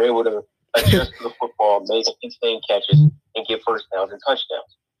dirt, they're able to adjust to the football, make insane catches, and get first downs and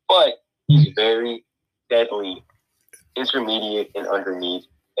touchdowns. But he's very deadly, intermediate, and underneath.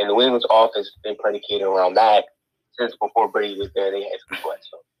 And the New England's offense has been predicated around that since before Brady was there. They had to play.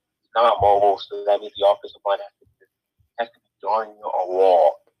 So it's not mobile, so that means the offensive line has to be darn near a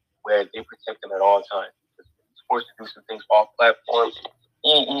wall where they protect him at all times. He's forced to do some things off platform.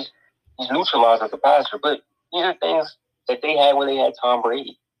 He's neutralized as a passer, but these are things that they had when they had Tom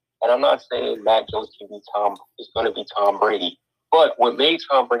Brady. And I'm not saying Mac Jones is going to be Tom Brady. But what made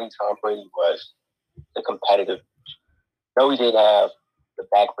Tom Brady was the competitive. No, he didn't have the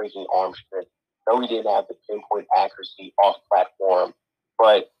back-breaking arm strength. No, he didn't have the pinpoint accuracy off platform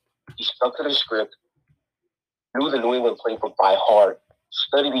But he stuck to the script, knew the New England playbook by heart,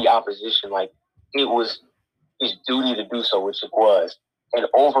 studied the opposition like it was his duty to do so, which it was. And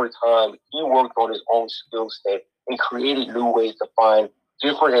over time, he worked on his own skill set and created new ways to find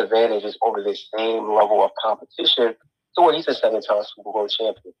different advantages over the same level of competition to where he's a 7-time Super Bowl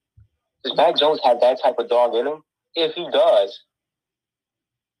champion. Does Mac Jones have that type of dog in him? If he does,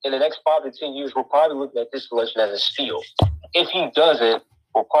 in the next 5 to 10 years, we're probably looking at this selection as a steal. If he doesn't,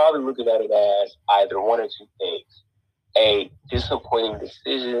 we're probably looking at it as either one or two things. A disappointing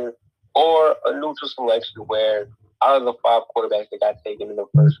decision or a neutral selection where out of the 5 quarterbacks that got taken in the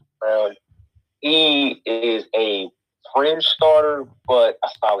first round, he is a fringe starter, but a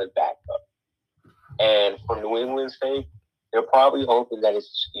solid backup. And for New England's sake, they're probably hoping that it's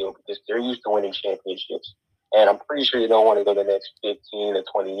a steal because they're used to winning championships. And I'm pretty sure they don't want to go the next 15 to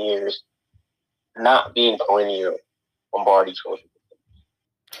 20 years not being perennial Lombardi trophy.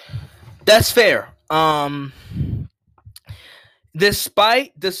 That's fair.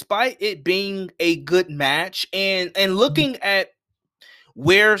 Despite it being a good match and looking at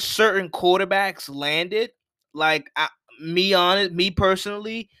where certain quarterbacks landed, like me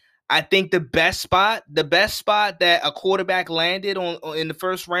personally, I think the best spot that a quarterback landed on in the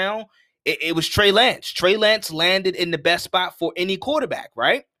first round, it was Trey Lance. Trey Lance landed in the best spot for any quarterback,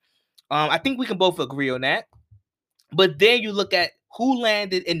 right? I think we can both agree on that. But then you look at who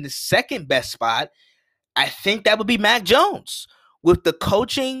landed in the second best spot. I think that would be Mac Jones with the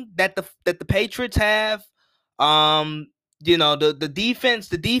coaching that the Patriots have. The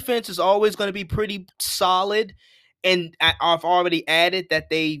defense is always going to be pretty solid. And I've already added that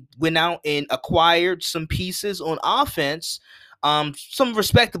they went out and acquired some pieces on offense, some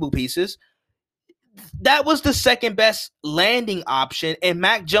respectable pieces. That was the second best landing option, and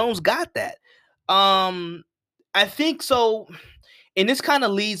Mac Jones got that. I think so. And this kind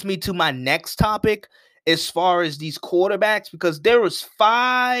of leads me to my next topic as far as these quarterbacks, because there was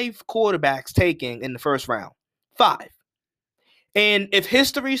 5 quarterbacks taken in the first round. 5. And if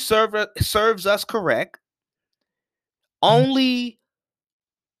history serves us correct, only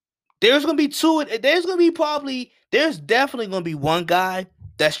there's going to be 2. There's definitely going to be one guy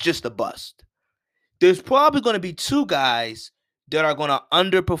that's just a bust. There's probably going to be 2 guys that are going to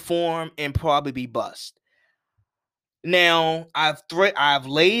underperform and probably be bust. Now, I've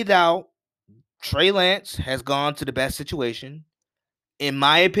laid out Trey Lance has gone to the best situation. In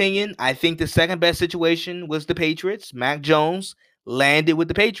my opinion, I think the second best situation was the Patriots. Mac Jones landed with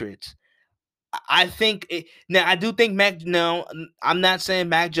the Patriots. I think now I do think No, I'm not saying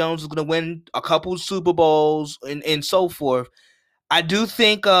Mac Jones is going to win a couple Super Bowls and so forth. I do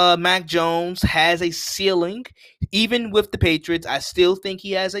think Mac Jones has a ceiling, even with the Patriots. I still think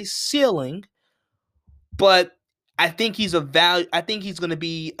he has a ceiling, but I think he's I think he's going to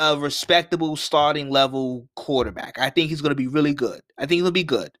be a respectable starting level quarterback. I think he's going to be really good. I think he'll be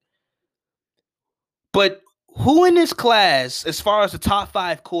good. But who in this class, as far as the top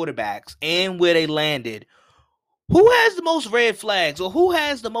 5 quarterbacks and where they landed, who has the most red flags, or who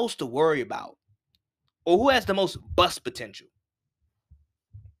has the most to worry about, or who has the most bust potential?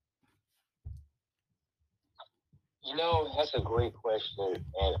 That's a great question,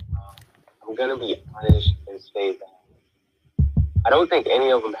 and I'm going to be honest and say that I don't think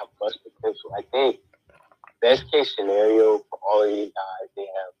any of them have bust potential. I think best case scenario for all of these guys, they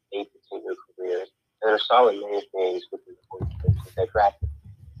have 8 to 10 year careers, and they're solid mainstays within the organizations that drafted.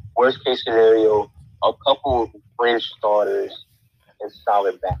 Worst case scenario, a couple of fringe starters and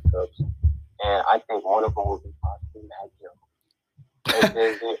solid backups, and I think one of them will be possibly Mac Jones. And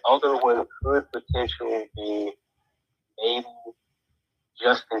then the other one could potentially be maybe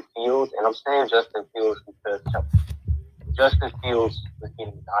Justin Fields, and I'm saying Justin Fields because Justin Fields was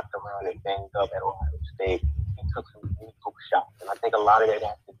getting knocked around and banged up at Ohio State. He took some meaningful shots, and I think a lot of that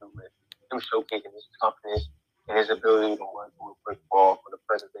has to do with him showcasing his toughness and his ability to run through a brick wall for the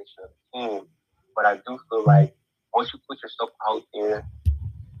preservation of the team. But I do feel like once you put yourself out there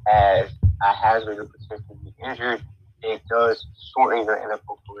as a hazard of potentially being injured, it does shorten your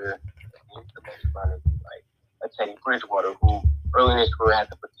NFL career. You the next runner, like a Teddy Bridgewater, who early in his career had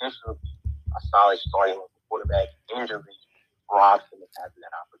the potential to be a solid starting quarterback. Injury robbed him of having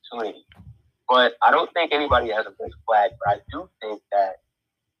that opportunity. But I don't think anybody has a red flag. But I do think that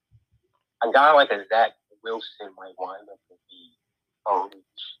a guy like a Zach Wilson might wind up to be a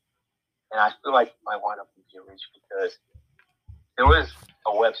reach. And I feel like he might wind up to be a reach because there was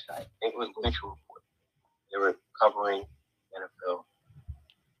a website, I think it was Bleacher Report. They were covering NFL.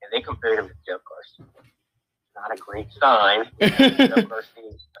 And they compared him to Jeff Garcia. Not a great sign. Jeff Garcia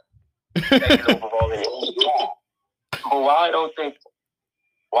is second overall in the draft. But while I don't think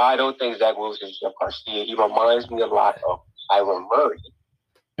While I don't think Zach Wilson is Jeff Garcia, he reminds me a lot of Kyler Murray.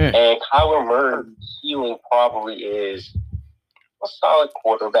 And Kyler Murray's ceiling probably is a solid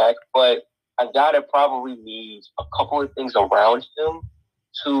quarterback, but a guy that probably needs a couple of things around him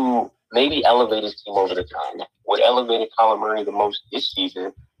to maybe elevate his team over the time. What elevated Kyler Murray the most this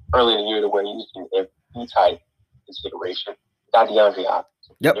season, early in the year, to where he was in MVP type consideration, got DeAndre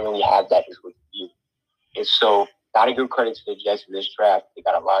Hopkins. Yep. They really had that as with you. And so, gotta give credit to the Jets in this draft. They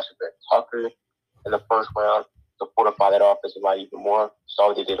got Elijah Tucker in the first round to fortify that offensive line even more. Saw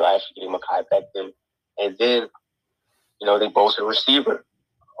what they did last year, getting Mekhi Becton. And then, they bolstered receiver.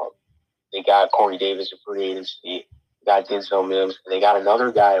 They got Corey Davis in free agency. They got Denzel Mims. And they got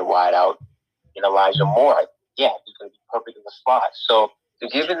another guy in wideout in Elijah Moore. Yeah, he's going to be perfect in the slot. So they're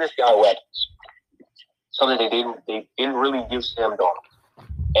giving this guy weapons. Something they didn't really give Sam Darnold.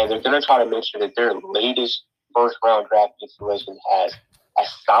 And they're going to try to make sure that their latest first-round draft installation has as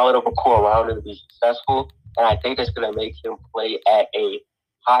solid of a core around him to be successful. And I think that's going to make him play at a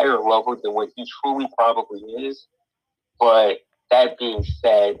higher level than what he truly probably is. But that being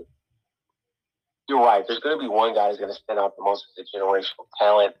said, you're right. There's going to be one guy who's going to stand out the most as a generational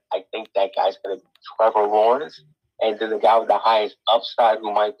talent. I think that guy's going to be Trevor Lawrence. And then the guy with the highest upside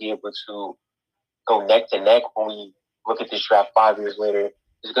who might be able to go neck to neck when we look at this draft 5 years later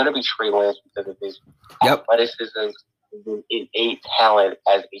is going to be Trey Lance because of his athleticism and innate talent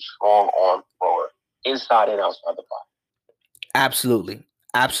as a strong arm thrower, inside and outside the box.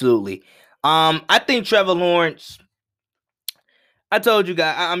 Absolutely. I think Trevor Lawrence, I told you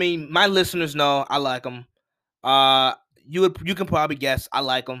guys, I mean, my listeners know I like him. You can probably guess I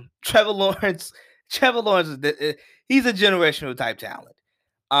like him. Trevor Lawrence he's a generational type talent.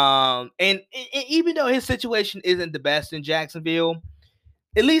 And even though his situation isn't the best in Jacksonville,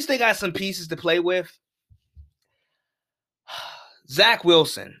 at least they got some pieces to play with. Zach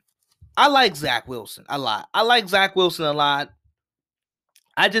Wilson. I like Zach Wilson a lot.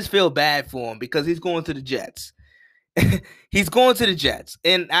 I just feel bad for him because he's going to the Jets. He's going to the Jets.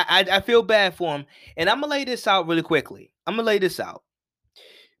 And I feel bad for him. And I'm going to lay this out really quickly.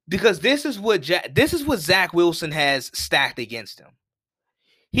 Because this is what Zach Wilson has stacked against him.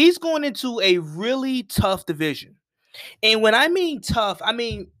 He's going into a really tough division. And when I mean tough, I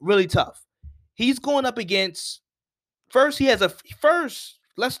mean really tough. He's going up against,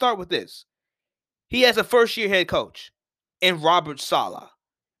 let's start with this. He has a first-year head coach in Robert Saleh.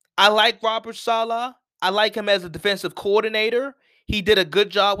 I like Robert Saleh. I like him as a defensive coordinator. He did a good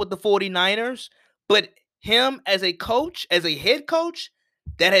job with the 49ers. But him as a coach, as a head coach,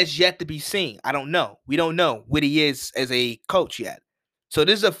 that has yet to be seen. I don't know. We don't know what he is as a coach yet. So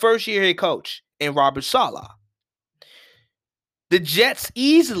this is a first-year head coach in Robert Saleh. The Jets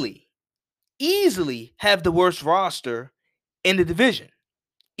easily have the worst roster in the division.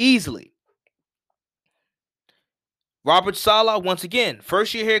 Easily. Robert Saleh, once again,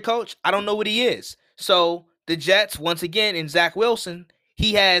 first-year head coach. I don't know what he is. So the Jets, once again, in Zach Wilson,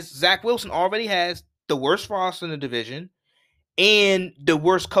 Zach Wilson already has the worst roster in the division and the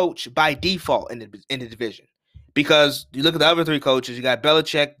worst coach by default in the division. Because you look at the other three coaches, you got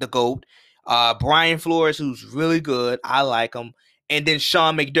Belichick, the GOAT, Brian Flores, who's really good. I like him. And then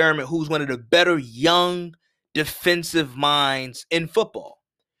Sean McDermott, who's one of the better young defensive minds in football.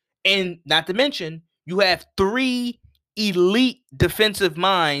 And not to mention, you have three elite defensive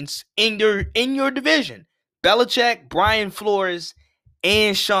minds in your division. Belichick, Brian Flores,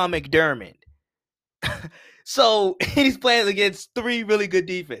 and Sean McDermott. So he's playing against three really good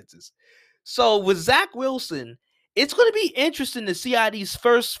defenses. So with Zach Wilson, it's going to be interesting to see how these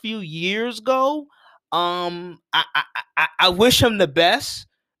first few years go. I wish him the best.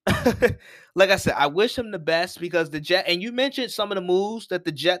 Like I said, I wish him the best because the Jets, and you mentioned some of the moves that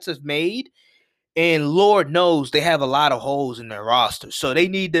the Jets have made, and Lord knows they have a lot of holes in their roster. So they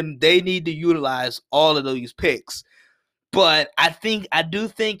need to utilize all of those picks. But I do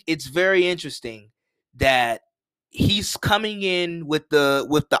think it's very interesting that he's coming in with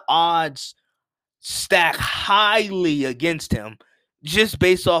the odds stacked highly against him just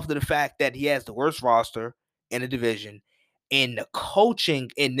based off of the fact that he has the worst roster in the division, and the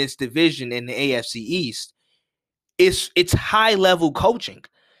coaching in this division in the AFC East it's high level coaching.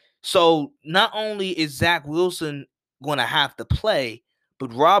 So not only is Zach Wilson going to have to play,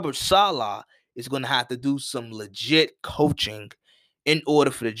 but Robert Saleh is going to have to do some legit coaching in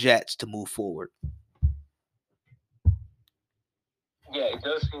order for the Jets to move forward. Yeah, it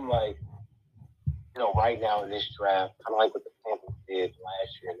does seem like, right now in this draft, kind of like what the Panthers did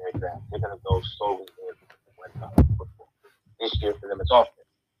last year in their draft, they're going to go slowly in. This year for them, it's offense.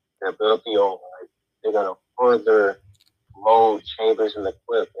 They're going to build up the O-line. They're going to further load Chambers in the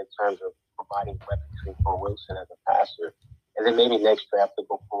clip in terms of providing weaponry for Wilson as a passer. And then maybe next draft to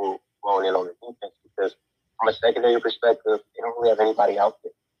go full blown in on the defense, because from a secondary perspective, they don't really have anybody out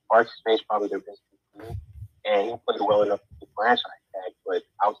there. Marcus May's probably their best team, and he played well enough to get franchise tag, but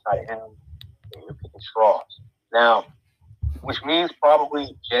outside of him, you're picking straws. Now, which means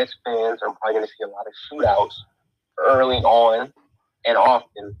probably Jets fans are probably going to see a lot of shootouts early on and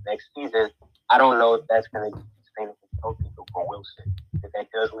often next season. I don't know if that's going to be sustainable for Wilson. If that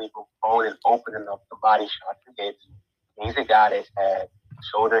does leave him prone and open enough to body shots and hits. He's a guy that's had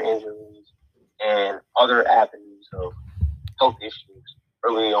shoulder injuries and other avenues of health issues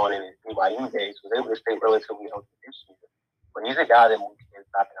early on in his BYU days. Was able to stay relatively healthy this year. But he's a guy that moves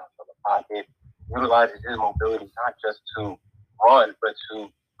inside and out of the pocket, utilizes his mobility not just to run, but to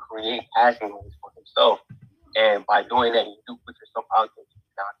create passing lanes for himself. And by doing that, you do put yourself out there to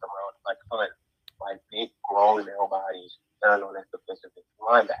knock around a ton by big, grown male bodies that are known as defensive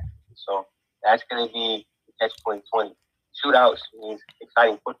linebackers. So that's going to be the catch 2020. Shootouts means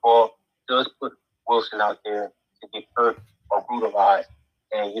exciting football. Does put Wilson out there to get hurt or brutalized,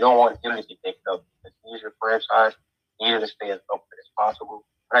 and you don't want him to get picked up because he's your franchise. You need to stay as open as possible.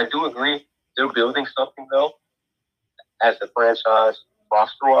 But I do agree they're building something though as a franchise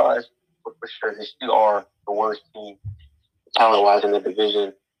roster-wise, but for sure they still are the worst team talent-wise in the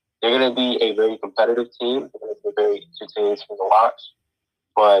division. They're going to be a very competitive team. They're going to be a very entertaining team to watch,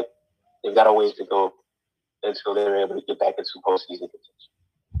 but they've got a ways to go until they're able to get back into postseason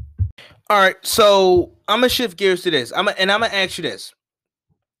contention. All right, so I'm going to shift gears to this. I'm going to ask you this.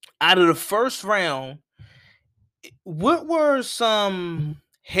 Out of the first round, what were some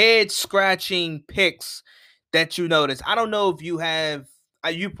head-scratching picks that you noticed? I don't know if you have,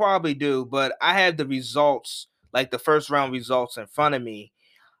 you probably do, but I have the results, like the first round results in front of me.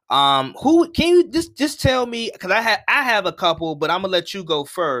 Who can you just tell me? Because I have a couple, but I'm gonna let you go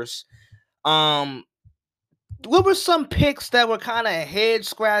first. What were some picks that were kind of head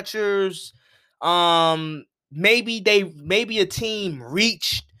scratchers? Maybe a team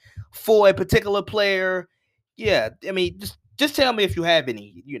reached for a particular player. Yeah, I mean, just tell me if you have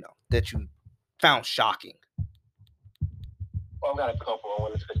any, that you found shocking. Well, I've got a couple I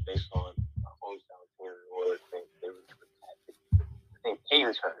want to touch base on. My hometown team, or I think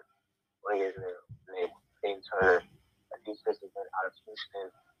Peyton Turner. What is his name? Peyton Turner. A defensive end out of Houston.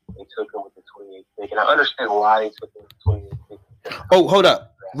 They took him with the 28th pick, and I understand why they took him with the 28th pick. Oh, hold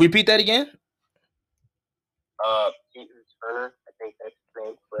up. Repeat that again. Peyton Turner. I think that's his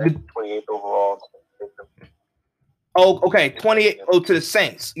name. Correct. 28th overall. Oh, okay. 28. Oh, to the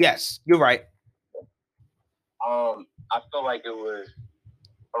Saints. Yes, you're right. I feel like it was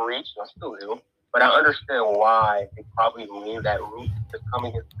a reach. I still do. But I understand why they probably leaned that route, because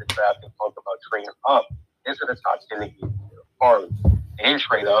coming into the draft and talk about trading up into the top 10 to get Farley. They didn't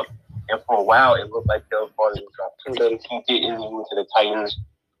trade up, and for a while it looked like Caleb Farley would drop to them. He didn't move to the Titans.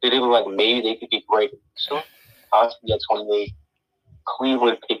 They looked like maybe they could get great. So possibly at 28,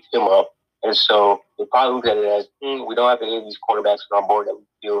 Cleveland picked him up, and so they probably looked at it as, we don't have any of these quarterbacks on our board that we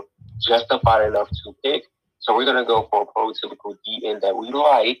feel justified enough to pick. So we're gonna go for a prototypical D end that we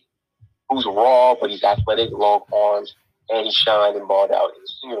like, who's raw, but he's athletic, long arms, and he shined and balled out in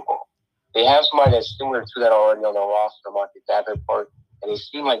the Senior Bowl. They have somebody that's similar to that already on their roster, Marcus Davenport, and they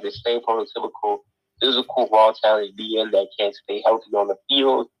seem like the same prototypical, physical, raw, talented DN that can't stay healthy on the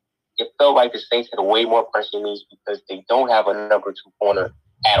field. It felt like the Saints had way more pressing needs because they don't have a number 2 corner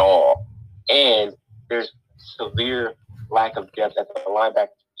at all. And there's severe lack of depth at the linebacker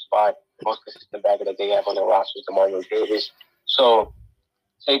spot. The most consistent backer that they have on their roster is Demario Davis. So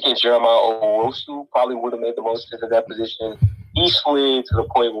taking Jeremiah Owusu probably would have made the most sense of that position. He slid to the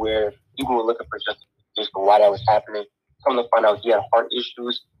point where people were looking for justification for why that was happening. Come to find out he had heart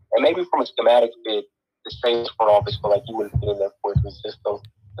issues. And maybe from a schematic fit, the Saints front office felt like he wouldn't fit in their 4-3 system. So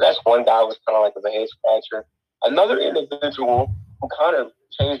that's one guy who was kind of like a head scratcher. Another individual who kind of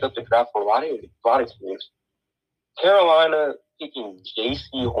changed up the draft for a lot of teams. Carolina picking J.C.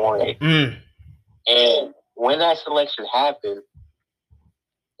 Horn. And when that selection happened,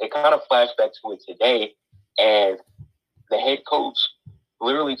 it kind of flashed back to it today, and the head coach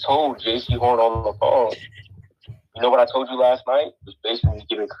literally told J.C. Horn on the phone, you know what I told you last night? It was basically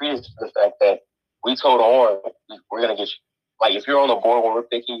giving credence to the fact that we told Horn, we're going to get you. Like, if you're on the board when we're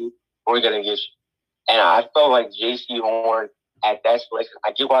picking you, we're going to get you. And I felt like J.C. Horn at that selection,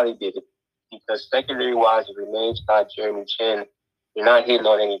 I get why they did it, because secondary-wise, it remains not Jeremy Chin. You're not hitting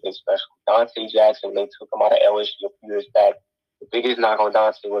on anything special. Dante Jackson, they took him out of LSU a few years back. The biggest knock on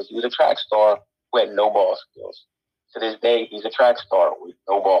Dante was he was a track star who had no ball skills. To this day, he's a track star with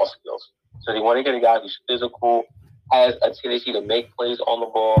no ball skills. So they want to get a guy who's physical, has a tendency to make plays on the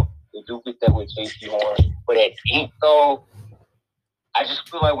ball. They do get that with J.C. Horn. But at 8, though, I just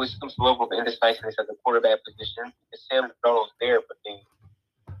feel like with some level of indecisiveness at the quarterback position, because Sam Darnold's there, but they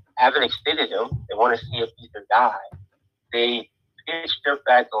haven't extended him. They want to see if he's their guy. They pitch their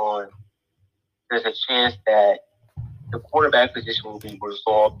back on. There's a chance that the quarterback position will be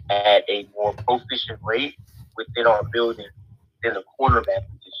resolved at a more proficient rate within our building than the quarterback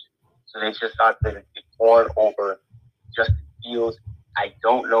position. So they just thought that it'd be Horn over Justin Fields. I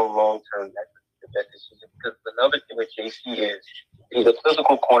don't know long term that's the best decision, because another thing with JC is he's a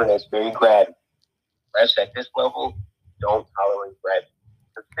physical corner that's very grabby. Refs at this level don't tolerate grabbing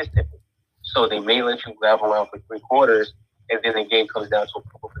consistently. So they may let you grab around for 3 quarters, and then the game comes down to a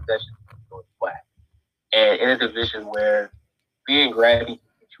couple possessions going flat. And in a division where being grabby can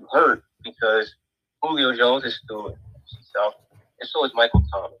get you hurt, because Julio Jones is still himself, and so is Michael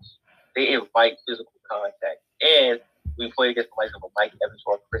Thomas. They invite physical contact. And we play against the likes of a Mike Evans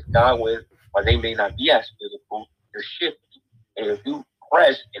or Chris Godwin, while they may not be as physical, they're shifty. And if you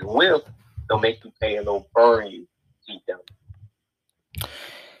press and whiff, they'll make you pay and they'll burn you deep down.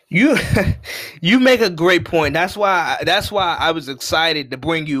 You make a great point. That's why I was excited to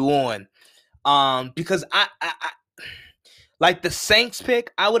bring you on. Because I like the Saints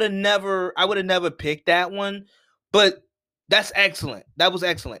pick, I would have never picked that one, but that's excellent. That was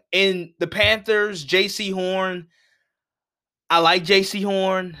excellent. And the Panthers, J.C. Horn, I like J.C.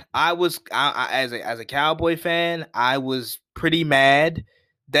 Horn. I as a Cowboy fan, I was pretty mad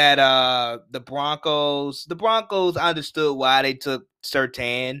that the Broncos understood why they took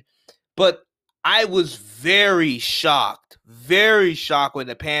Surtain, but I was very shocked when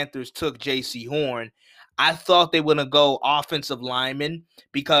the Panthers took J.C. Horn. I thought they were going to go offensive lineman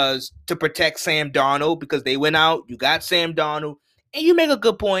because to protect Sam Darnold, because they went out, you got Sam Darnold, and you make a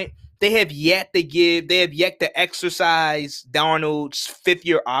good point. They have yet to exercise Darnold's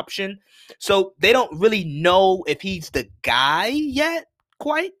 5th-year option. So they don't really know if he's the guy yet,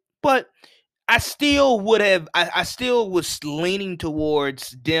 quite, but I still was leaning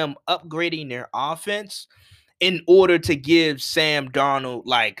towards them upgrading their offense in order to give Sam Darnold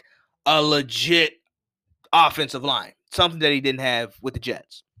like a legit offensive line, something that he didn't have with the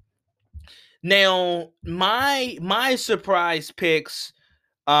Jets. Now, my surprise picks,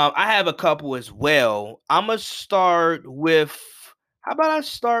 I have a couple as well. I'm gonna start with. How about I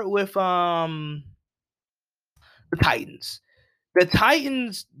start with the Titans? The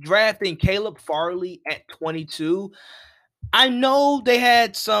Titans drafting Caleb Farley at 22. I know they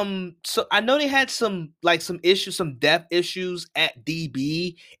had some issues, some depth issues at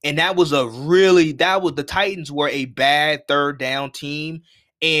DB, and the Titans were a bad 3rd down team.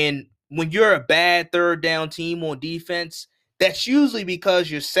 And when you're a bad 3rd down team on defense, that's usually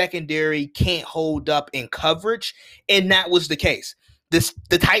because your secondary can't hold up in coverage, and that was the case.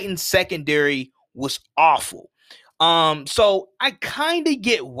 The Titans secondary was awful. So I kind of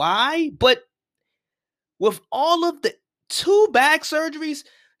get why, but with all of the 2 back surgeries,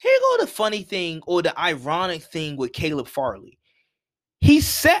 here go the funny thing or the ironic thing with Caleb Farley. He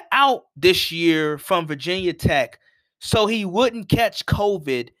set out this year from Virginia Tech so he wouldn't catch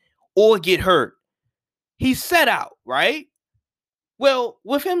COVID or get hurt. He set out, right? Well,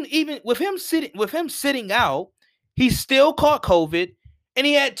 with him sitting out, he still caught COVID and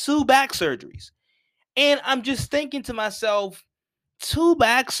he had 2 back surgeries. And I'm just thinking to myself, 2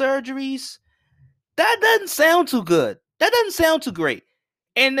 back surgeries? That doesn't sound too good. That doesn't sound too great.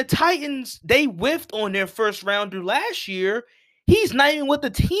 And the Titans, they whiffed on their first rounder last year. He's not even with the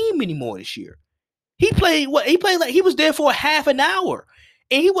team anymore this year. He played like he was there for a half an hour.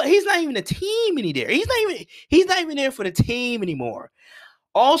 And he's not even a team anymore. He's not even there for the team anymore.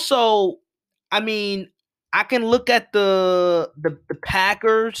 Also, I mean, I can look at the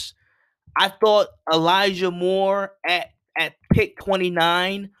Packers. I thought Elijah Moore at pick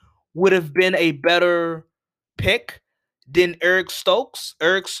 29 would have been a better pick than Eric Stokes.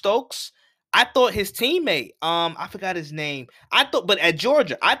 I thought his teammate, I forgot his name. But at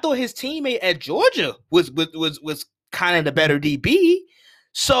Georgia, I thought his teammate at Georgia was kind of the better DB.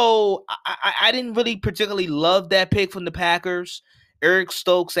 So I didn't really particularly love that pick from the Packers. Eric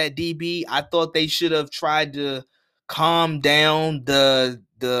Stokes at DB, I thought they should have tried to calm down the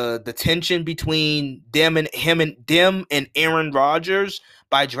tension between them and Aaron Rodgers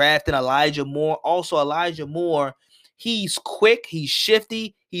by drafting Elijah Moore. Also, Elijah Moore, he's quick, he's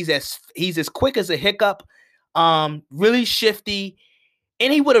shifty, he's as quick as a hiccup, really shifty,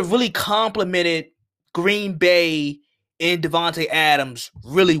 and he would have really complimented Green Bay in Davante Adams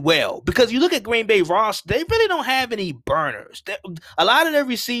really well. Because you look at Green Bay roster, they really don't have any burners. A lot of their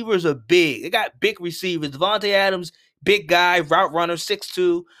receivers are big. They got big receivers. Davante Adams, big guy, route runner,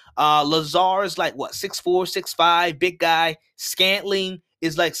 6'2". Lazar is like, 6'4", 6'5", big guy. Scantling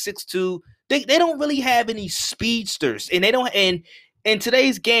is like 6'2". They don't really have any speedsters. And they don't. And in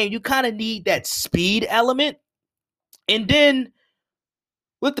today's game, you kind of need that speed element. And then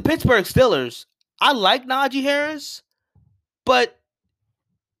with the Pittsburgh Steelers, I like Najee Harris, but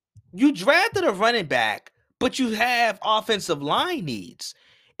you drafted a running back, but you have offensive line needs.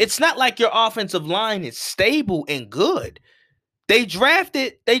 It's not like your offensive line is stable and good. They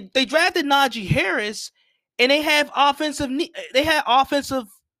drafted Najee Harris, and they have offensive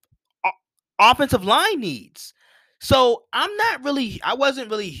line needs. So I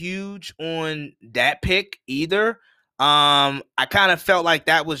wasn't really huge on that pick either. I kind of felt like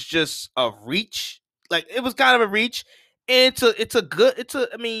that was just a reach. Like, it was kind of a reach. And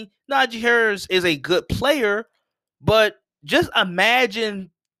Najee Harris is a good player, but just imagine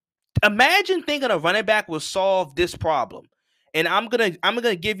thinking a running back will solve this problem. And I'm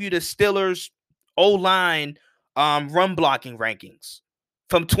gonna give you the Steelers O-line run blocking rankings.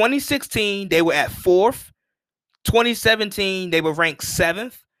 From 2016, they were at 4th. 2017, they were ranked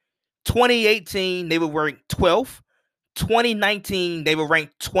 7th. 2018, they were ranked 12th. 2019, they were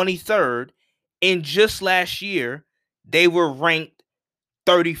ranked 23rd. And just last year, they were ranked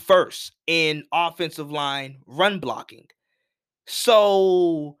 31st in offensive line run blocking.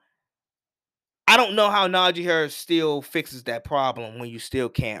 So I don't know how Najee Harris still fixes that problem when you still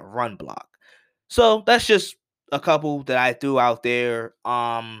can't run block. So that's just a couple that I threw out there.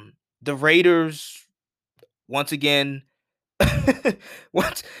 The Raiders, once again, if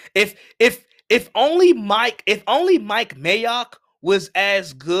only Mike Mayock was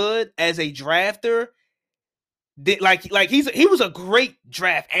as good as a drafter, he was a great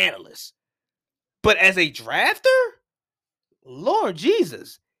draft analyst, but as a drafter, Lord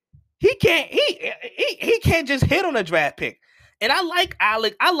Jesus, he can't just hit on a draft pick. And I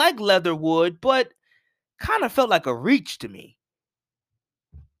like Leatherwood, but kind of felt like a reach to me.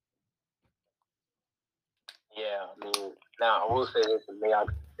 Yeah, I mean, now I will say this: Mayock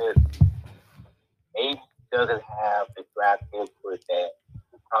doesn't have the draft input that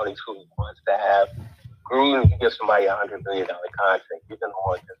he probably truly wants to have. Gruden can give somebody $100 million contract. You're gonna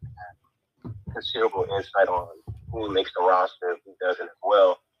want to have considerable insight on who makes the roster, who doesn't as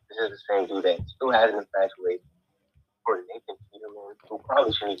well. This is the same dude that still has an infatuation for Nathan Peterman, who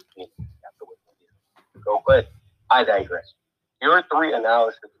probably shouldn't even be after what he did. Go, but I digress. Your 3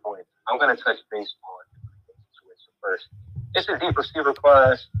 analysis points. I'm gonna touch base on the situation first. It's a deep receiver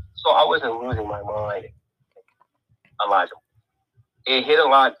class, so I wasn't losing my mind. Elijah, it hit a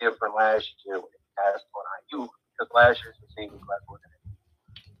lot different last year when it passed on IU because last year's receiving class wasn't it.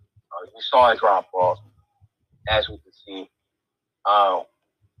 You saw a drop off, as we could see.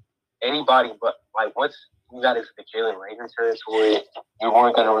 Anybody but once you got into the Jalen Reagor territory, you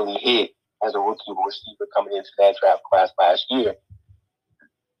weren't going to really hit as a rookie receiver coming into that draft class last year.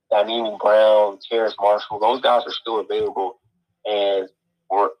 Danini Brown, Terrace Marshall, those guys are still available and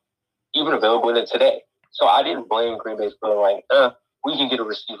were even available today. So I didn't blame Green Bay feeling like, we can get a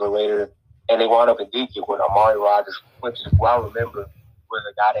receiver later. And they wound up in DK with Amari Rodgers, which is who I remember was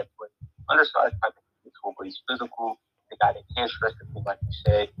a guy that put undersized type of physical, but he's physical. The guy that can't stress the thing, like you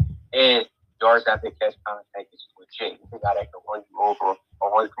said. And yards after catch contact is legit. The guy that can run you over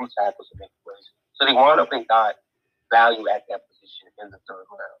or run through tackles and make plays. So they wound up and got value at that position in the 3rd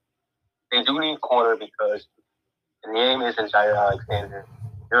round. They do need corner because the name isn't Jair Alexander.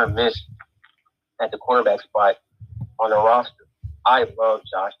 They're a miss at the quarterback spot on the roster. I love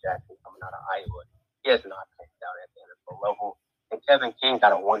Josh Jackson coming out of Iowa. He has not played down at the NFL level. And Kevin King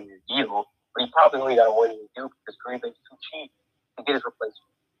got a 1-year deal, but he probably only got a 1-year deal because Green Bay's too cheap to get his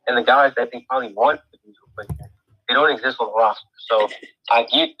replacement. And the guys that they probably want to be his replacement, they don't exist on the roster. So I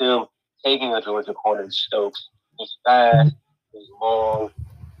get them taking a Georgia corner, Stokes. He's fast, he's long,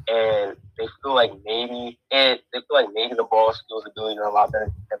 and they feel like maybe the ball skills ability are a lot better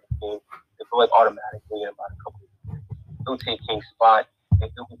than Kevin King. They feel like automatically in about a couple of years, they'll take King's spot. They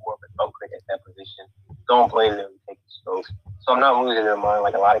do be more of an upgrade at that position. Don't blame them for taking Stokes. So I'm not losing their mind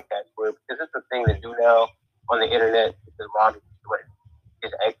like a lot of cats were, because it's the thing to do now on the internet because Rodgers is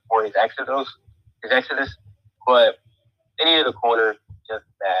his exodus. But they needed a corner just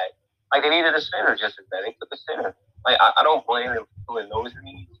as bad. Like, they needed a center just as bad. They took a center. Like, I don't blame them for doing those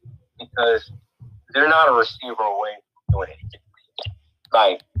needs because they're not a receiver away from doing anything.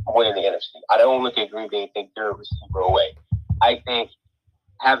 Like, winning the NFC. I don't look at Green Bay and think they're a receiver away. I think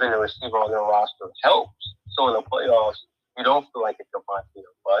having a receiver on their roster helps. So in the playoffs, You don't feel like it's Javonte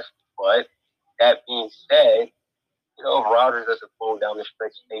or bust. But that being said, if Rodgers doesn't fall down the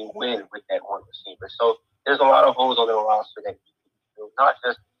stretch, they win with that one receiver. So there's a lot of holes on their roster that you can do, not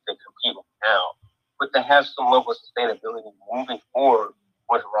just to compete with now, but to have some level of sustainability moving forward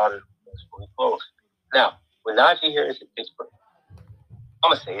once Rodgers is fully close. Now, with Najee Harris in Pittsburgh,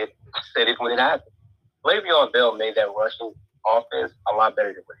 I'm gonna say it. I said it when it happened. Le'Veon Bell made that rushing offense a lot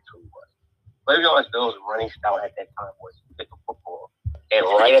better than what it truly was. Le'Veon Bell's running style at that time was hit the football, and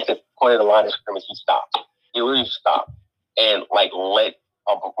right at the point of the line of scrimmage, he stopped. He really stopped and let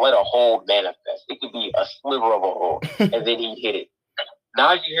a hole manifest. It could be a sliver of a hole, and then he hit it.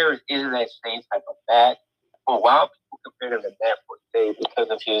 Najee Harris isn't that same type of back, but while people compare him to Matt Forte because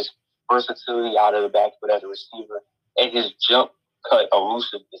of his versatility out of the backfield as a receiver and his jump cut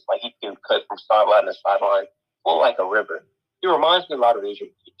elusiveness, like he can cut from sideline to sideline, flow like a river. He reminds me a lot of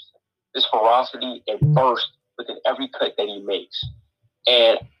Adrian Peterson. This ferocity and burst within every cut that he makes.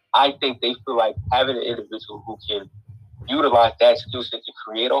 And I think they feel like having an individual who can utilize that skill set to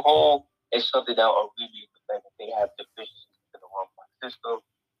create a hole is something that will alleviate the fact that they have deficiencies in the run block system.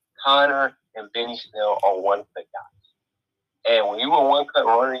 Connor and Benny Snell are one cut guys. And when you are one cut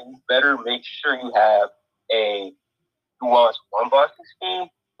runner, you better make sure you have a nuanced one blocking scheme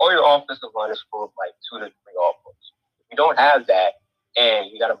or your offensive line is full of like 2 to 3 offense. If you don't have that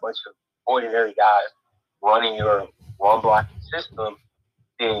and you got a bunch of ordinary guys running your run blocking system,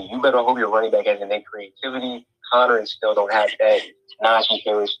 then you better hope your running back has innate creativity. Connor and Snell don't have that. Najee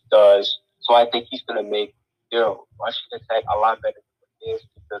Harris does. So I think he's going to make their rushing attack a lot better than it is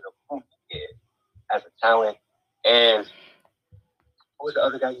because of who he is as a talent. And what was the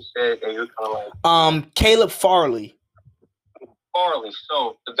other guy you said that you're kind of like? Caleb Farley. Farley.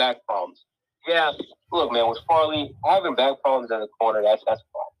 So the back problems. Yeah, look, man, with Farley, having back problems as a corner, that's a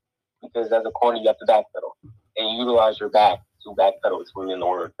problem. Because as a corner, you have to backpedal. And you utilize your back to backpedal. It's really in the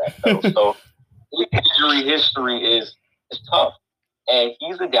word backpedal. So his injury history is tough. And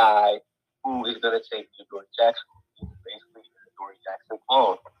he's a guy who is going to take Adoree Jackson. He's basically an Adoree Jackson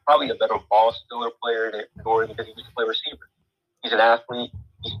clone. Probably a better ball stealer player than Adoree because he used to play receiver. He's an athlete.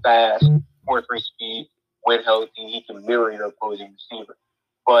 He's fast, 4.3 speed. When healthy, he can mirror your opposing receiver.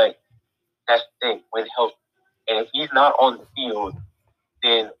 But that's the thing, when healthy. And if he's not on the field,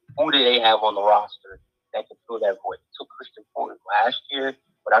 then who do they have on the roster that can fill that void? So Christian Fulton last year,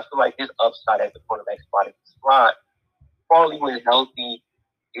 but I feel like his upside at the cornerback spot is the slot. Farley, when healthy,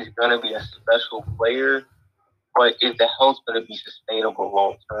 is going to be a special player, but is the health going to be sustainable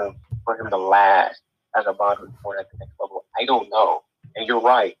long term for him to last as a modern corner at the next level? I don't know. And you're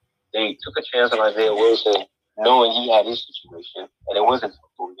right. They took a chance on Isaiah Wilson knowing he had his situation, and it wasn't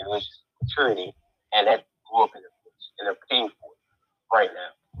football, it was just maturity, and that blew up in their face, and they're paying for it right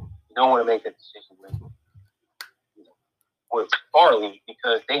now. You don't want to make that decision with Farley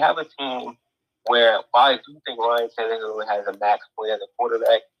because they have a team where I do think Ryan Tannehill has a max point as a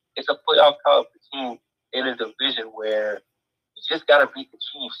quarterback. It's a playoff caliber team in a division where you just got to beat the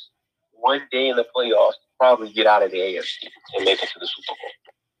Chiefs one day in the playoffs to probably get out of the AFC and make it to the Super Bowl.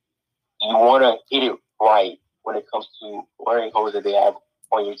 You want to hit it right when it comes to learning holes that they have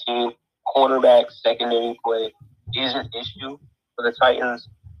on your team. Cornerback, secondary play is an issue for the Titans.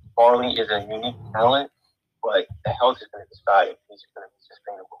 Farley is a unique talent, but the health is going to decide if he's going to be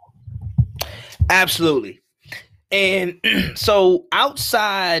sustainable. Absolutely. And so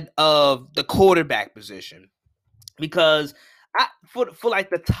outside of the quarterback position, because for like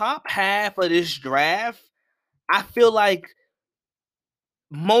the top half of this draft, I feel like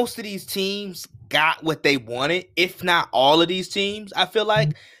most of these teams got what they wanted, if not all of these teams. I feel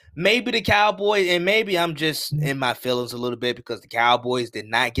like maybe the Cowboys, and maybe I'm just in my feelings a little bit because the Cowboys did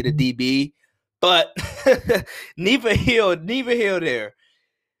not get a DB, but neither here there.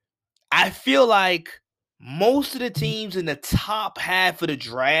 I feel like most of the teams in the top half of the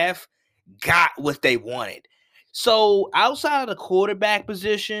draft got what they wanted. So outside of the quarterback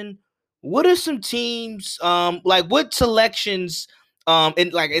position, what are some teams like what selections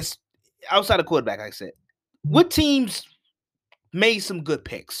and like it's outside of quarterback, like I said, what teams made some good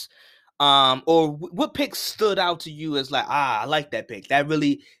picks? Or what picks stood out to you as like, I like that pick. That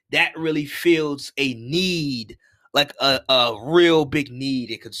really feels a need, like a real big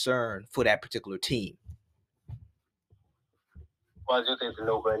need and concern for that particular team. Well, I do think the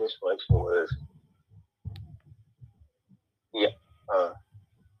no-brainer selection was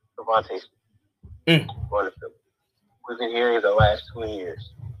Devontae Smith. We've been hearing the last 2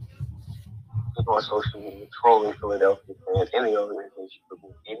 years people on social media trolling Philadelphia fans and the organization for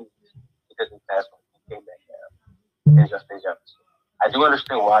being idiots because he passed on DK Metcalf and Justin Jefferson. I do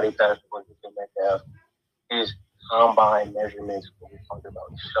understand why they passed on DK Metcalf. His combine measurements when we're talking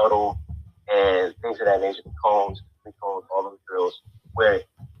about shuttle and things of that nature, the cones, the cones, all those drills, where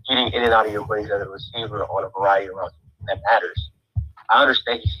getting in and out of your ways as a receiver on a variety of routes that matters. I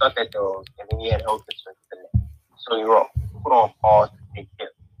understand he sucked at those, and then he had health concerns with the neck. So you were put on pause to take him.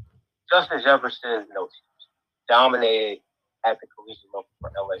 Justin Jefferson, no, dominated at the collegiate level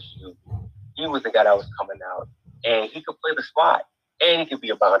for LSU. He was the guy that was coming out, and he could play the slot, and he could be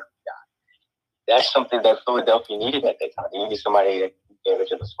a boundary guy. That's something that Philadelphia needed at that time. They needed somebody that could do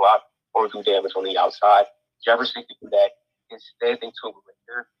damage in the slot or do damage on the outside. Jefferson could do that. Instead, they took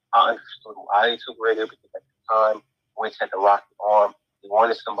Rager. I understood why they took Rager because at the time, Wentz had the rocky arm. They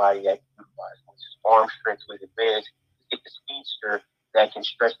wanted somebody that could utilize Wentz's arm strength to his advantage to get the speedster that can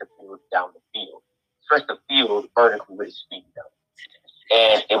stretch the field down the field. Stretch the field vertically with his speed down.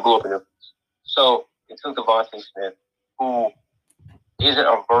 And it blew up in the face. So it took DeVonta Smith, who isn't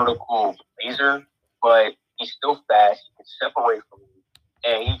a vertical blazer, but he's still fast. He can separate from you,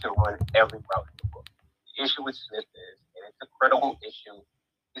 and he can run every route in the book. The issue with Smith is, and it's a credible issue,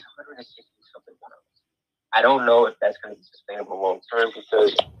 he's 160-something pounds. I don't know if that's going to be sustainable long term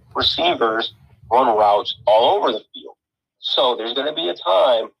because receivers run routes all over the field. So there's going to be a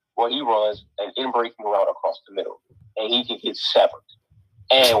time where he runs an in-breaking route across the middle, and he can get severed.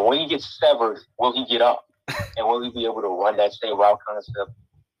 And when he gets severed, will he get up? And will he be able to run that same route concept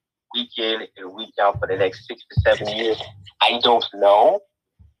week in and week out for the next 6 to 7 years? I don't know.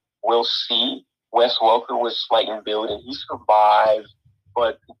 We'll see. Wes Welker was slight in build, and he survived,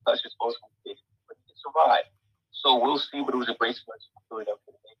 but because it's supposed to be, but he survived. So we'll see, but it was a great selection for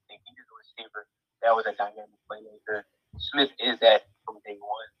Philadelphia. They needed a receiver that was a dynamic playmaker. Smith is that from day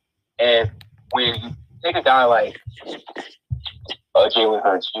one. And when you take a guy like Jalen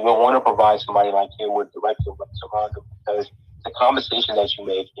Hurts, you don't want to provide somebody like him with direct weapons around him because it's a conversation that you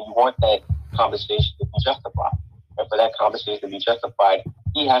make, and you want that conversation to be justified. And for that conversation to be justified,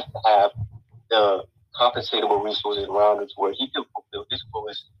 he has to have the compensatable resources around him to where he can fulfill his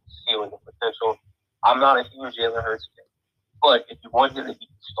fullest ceiling and potential. I'm not a huge Jalen Hurts fan, but if you want him to be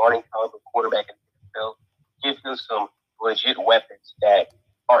starting caliber quarterback in the NFL, give him some legit weapons that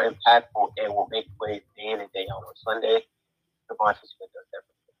are impactful and will make plays day in and day out on Sunday. DeVonta Smith does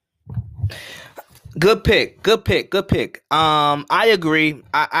that. Good pick. I agree.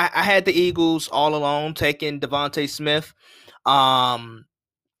 I had the Eagles all along taking DeVonta Smith.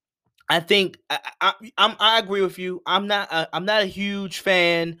 I think I agree with you. I'm not a huge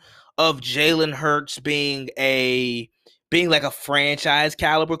fan of Jalen Hurts being like a franchise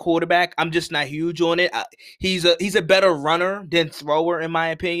caliber quarterback. I'm just not huge on it. He's a better runner than thrower in my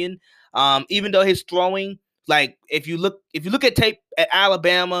opinion. Even though his throwing, like if you look at tape at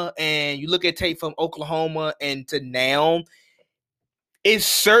Alabama and you look at tape from Oklahoma and to now, it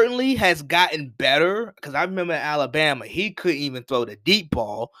certainly has gotten better. Because I remember at Alabama, he couldn't even throw the deep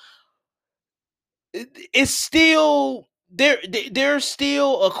ball. It's still there's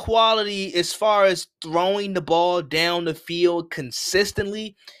still a quality as far as throwing the ball down the field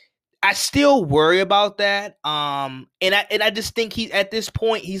consistently. I still worry about that. And I just think he at this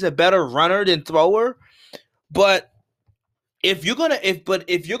point he's a better runner than thrower. But if you're gonna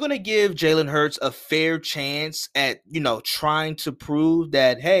give Jalen Hurts a fair chance at trying to prove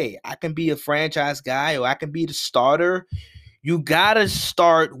that, hey, I can be a franchise guy or I can be the starter, you gotta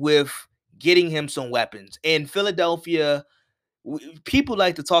start with getting him some weapons. In Philadelphia, people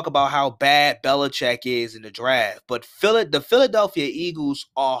like to talk about how bad Belichick is in the draft, but the Philadelphia Eagles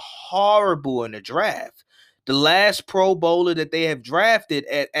are horrible in the draft. The last Pro Bowler that they have drafted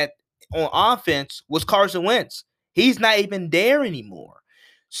at on offense was Carson Wentz. He's not even there anymore.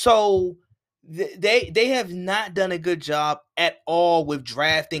 So they have not done a good job at all with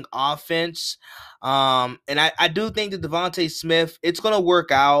drafting offense. And I do think that DeVonta Smith, it's going to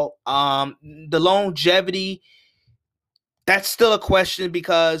work out. The longevity, that's still a question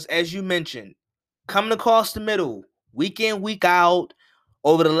because, as you mentioned, coming across the middle, week in, week out,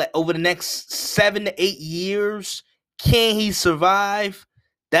 over the next 7 to 8 years, can he survive?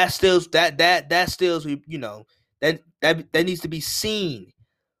 That still that needs to be seen.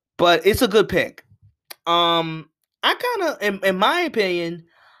 But it's a good pick. I kind of, in my opinion,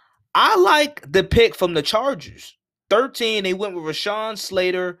 I like the pick from the Chargers. 13, they went with Rashawn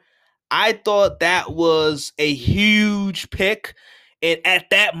Slater. I thought that was a huge pick. And at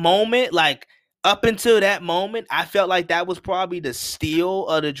that moment, like up until that moment, I felt like that was probably the steal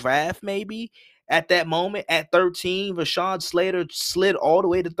of the draft, maybe. At that moment, at 13, Rashawn Slater slid all the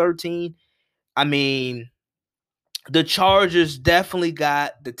way to 13. I mean, the Chargers definitely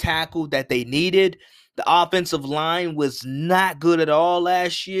got the tackle that they needed. The offensive line was not good at all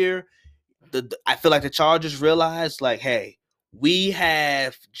last year. I feel like the Chargers realized, like, hey, we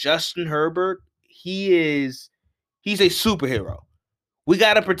have Justin Herbert. He's a superhero. We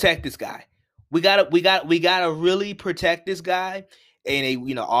gotta protect this guy. We gotta really protect this guy. And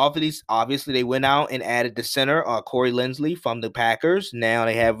they, obviously they went out and added the center, Corey Linsley from the Packers. Now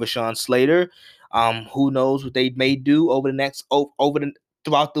they have Rashawn Slater. Who knows what they may do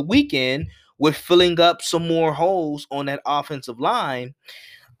throughout the weekend with filling up some more holes on that offensive line.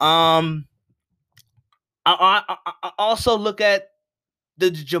 I also look at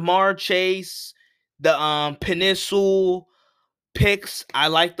the Ja'Marr Chase, the Peninsula picks. I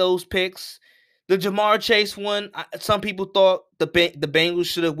like those picks. The Ja'Marr Chase one, some people thought the Bengals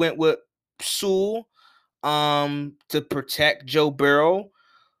should have went with Sewell to protect Joe Burrow.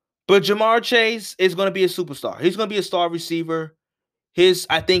 But Ja'Marr Chase is going to be a superstar. He's going to be a star receiver.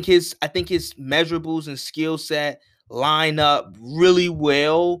 I think his measurables and skill set line up really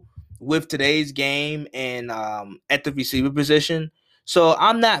well with today's game and at the receiver position. So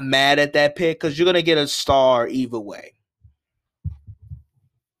I'm not mad at that pick because you're gonna get a star either way.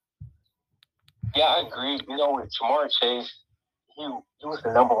 Yeah, I agree. With Ja'Marr Chase, he was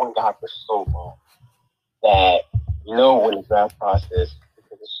the number one guy for so long that when the draft process,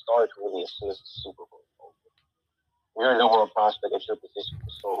 because it starts really as soon as the Super Bowl is over. You're a number one prospect at your position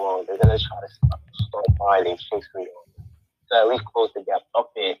for so long, they're gonna try to start finding chinks in your armor to at least close the gap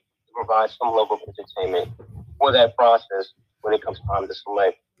up bit to provide some level of entertainment for that process when it comes time to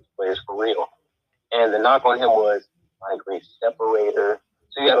select players for real. And the knock on him was not a great separator.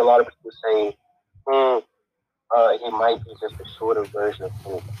 So you had a lot of people saying, he might be just a shorter version of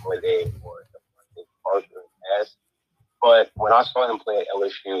Kenny Golladay or the Parker S. But when I saw him play at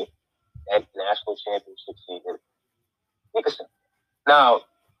LSU, that national championship season, he could now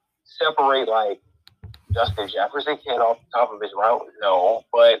separate like Justin Jefferson can off the top of his route, no,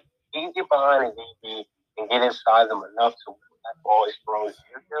 but he can get behind a DB and get inside them enough to when that ball is thrown to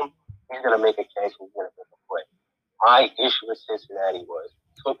him, he's gonna make a catch and he's gonna make a play. My issue with Cincinnati was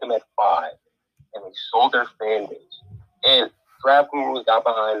took him at 5 and they sold their fan base. And draft gurus got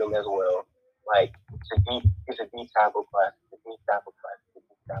behind them as well. Like it's a deep tackle class,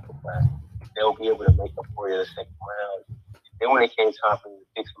 They'll be able to make up for you in the second round. Then when it came time for you to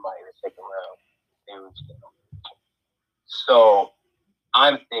pick somebody in the second round, they reached out. So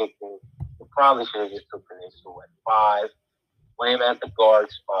I'm thinking you probably should have just took Peninsula at 5, play him at the guard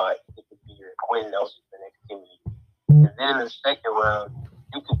spot. It could be your Quinn Nelson for the next team. And then in the second round,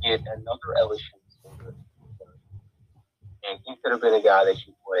 you could get another LSU receiver. And he could have been a guy that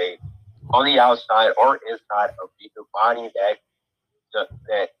you played on the outside or inside of either body that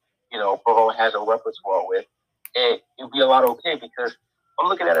Burrow has a repertoire with. And you'll be a lot okay because I'm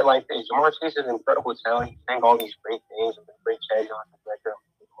looking at it like this. Ja'Marr Chase is an incredible talent. He's saying all these great things with a great Chad Johnson record,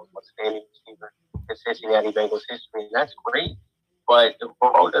 the most outstanding receiver in Cincinnati Bengals history. And that's great. But if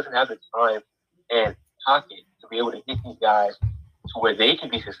Burrow doesn't have the time and pocket to be able to hit these guys to where they can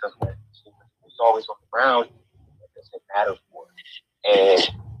be successful as receivers, he's always on the ground. It doesn't matter for him. And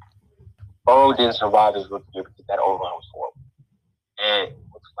Burrow didn't survive his rookie year because that O-line was horrible. And it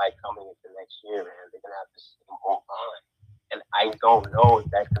looks like coming into next year, man, they're going to have the same O-line. And I don't know if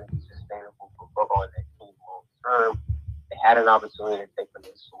that's going to be sustainable for Burrow and that team long term. They had an opportunity to take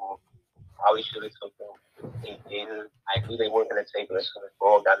Peninsula. Probably should have took them. They didn't. I knew they weren't going to take them as soon as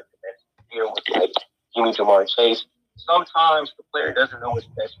Burrow got into next year with like Jimmy Ja'Marr Chase. Sometimes the player doesn't know what's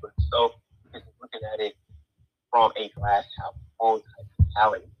best for himself because he's looking at it from a glass half full type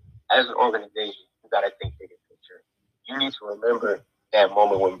mentality. As an organization, you got to think bigger picture. You need to remember that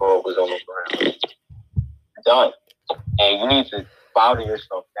moment when Burrow was on the ground. Done. And you need to bow to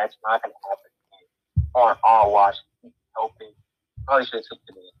yourself. That's not going to happen again. On all watch, keep helping. Probably should have took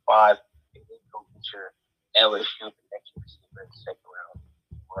them at 5 and then go get your LSU connection receiver in the second round.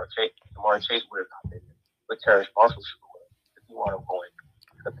 Ja'Marr Chase would have not been there. But Terrace Marshall should have if you want to go in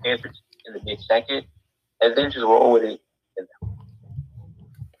the Panthers in the mid-second and then just roll with it.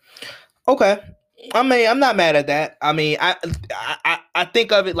 Okay. I mean, I'm not mad at that. I mean, I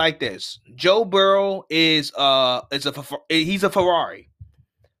think of it like this: Joe Burrow he's a Ferrari.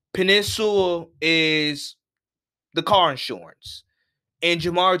 Peninsula is the car insurance, and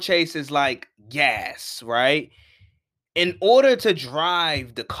Ja'Marr Chase is like gas, right? In order to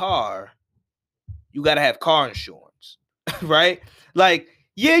drive the car, you got to have car insurance, right? Like,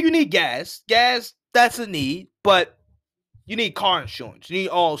 yeah, you need gas. Gas, that's a need, but you need car insurance. You need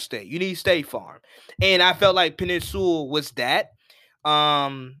Allstate. You need State Farm. And I felt like Peninsula was that.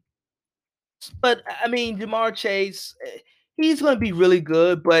 But I mean, Ja'Marr Chase, he's going to be really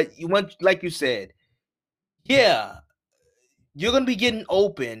good. But you want, like you said, yeah, you're going to be getting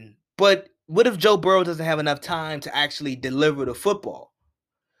open. But what if Joe Burrow doesn't have enough time to actually deliver the football?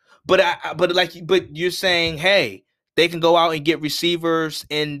 But you're saying, hey, they can go out and get receivers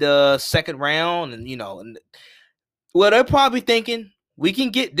in the second round, and well, they're probably thinking we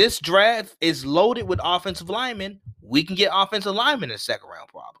can get this draft is loaded with offensive linemen. We can get offensive linemen in the second round,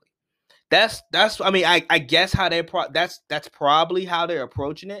 probably. That's I mean, I guess how that's probably how they're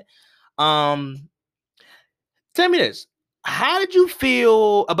approaching it. Tell me this. How did you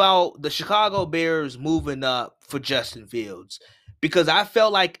feel about the Chicago Bears moving up for Justin Fields? Because I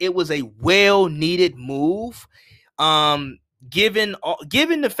felt like it was a well-needed move. Given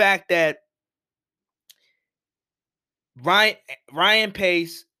the fact that Ryan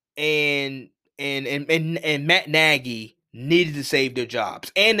Pace and Matt Nagy needed to save their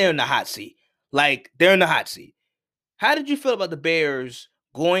jobs, and they're in the hot seat. They're in the hot seat. How did you feel about the Bears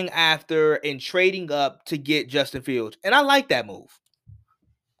going after and trading up to get Justin Fields? And I like that move.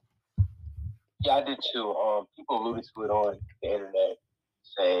 Yeah, I did too. People alluded to it on the internet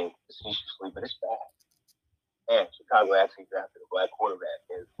saying facetiously, but it's bad. And Chicago actually drafted a black quarterback,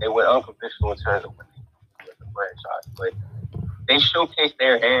 and they went unconventional in terms of what they did with the franchise. But they showcased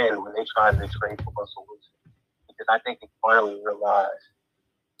their hand when they tried to trade for Russell Wilson, because I think they finally realized,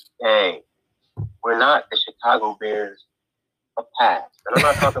 dang, we're not the Chicago Bears of past. And I'm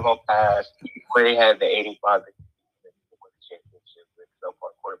not talking about past where they had the 85 championship with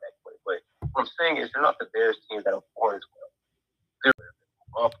subpar quarterback play. But what I'm saying is they're not the Bears team that are born as well. They're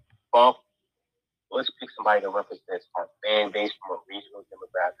let's pick somebody that represents our fan base from a regional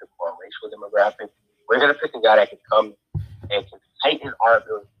demographic or a racial demographic. We're going to pick a guy that can come and can heighten our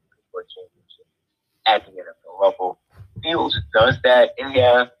ability for a championship at the NFL level. Fields does that, and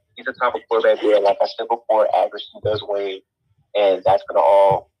yeah, he's a type of quarterback where, like I said before, accuracy does wane, and that's going to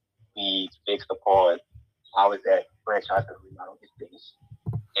all be fixed upon how is that franchise going to remodel his base.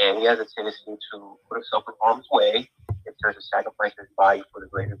 And he has a tendency to put himself in harm's way in terms of sacrificing his value for the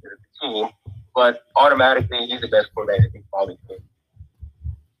greater good of the team. But automatically, he's the best quarterback that he's probably been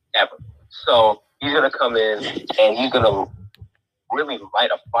ever. So he's going to come in and he's going to really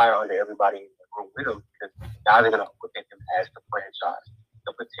light a fire under everybody in the room with him, because now they're going to look at him as the franchise,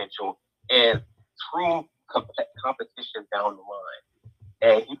 the potential, and true competition down the line.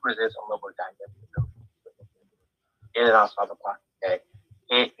 And he presents a level of dynamic in and outside the pocket that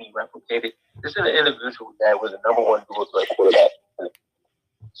can't be replicated. This is an individual that was the number one dual threat quarterback,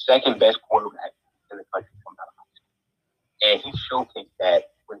 second best quarterback in the country coming out of high school. And he showcased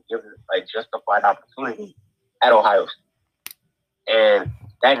that when given a justified opportunity at Ohio State. And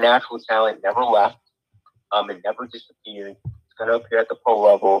that natural talent never left. It never disappeared. It's going to appear at the pro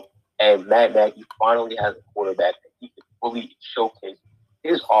level. And Matt Nagy finally has a quarterback that he can fully showcase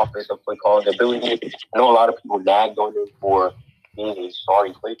his offensive play calling ability. I know a lot of people nagged on him for being a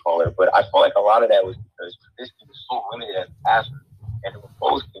sorry play caller, but I felt like a lot of that was because this team is so limited as a passer. And when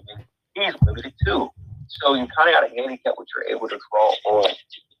Foles came in, he's limited too. So you kind of got to handicap what you're able to draw on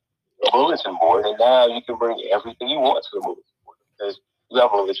the bulletin board, and now you can bring everything you want to the bulletin board, because you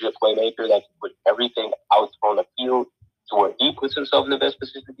have a legit playmaker that can put everything out on the field to where he puts himself in the best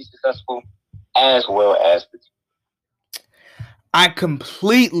position to be successful, as well as the team. I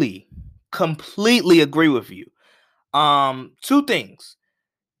completely agree with you. Two things,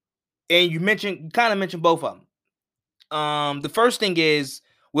 and you kind of mentioned both of them. The first thing is,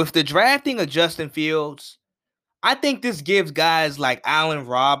 with the drafting of Justin Fields, I think this gives guys like Allen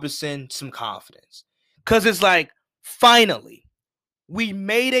Robinson some confidence, because it's like, finally, we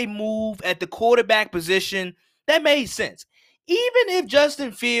made a move at the quarterback position that made sense. Even if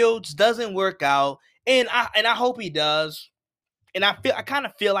Justin Fields doesn't work out, and I hope he does, and I kind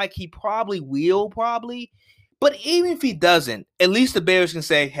of feel like he probably will, but even if he doesn't, at least the Bears can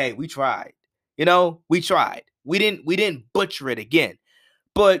say, "Hey, we tried. We tried. We didn't butcher it again."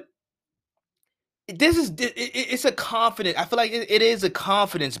 But it's a confidence. I feel like it is a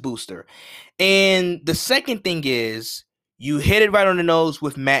confidence booster. And the second thing is, you hit it right on the nose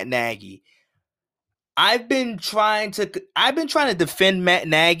with Matt Nagy. I've been trying to defend Matt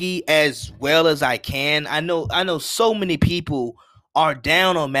Nagy as well as I can. I know so many people are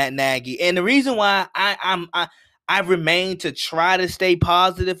down on Matt Nagy, and the reason why I remain to try to stay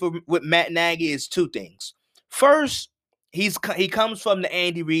positive with Matt Nagy is two things. First, he comes from the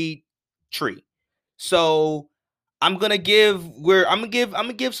Andy Reid tree, so I'm gonna give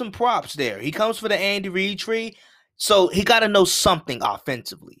some props there. He comes from the Andy Reid tree, so he got to know something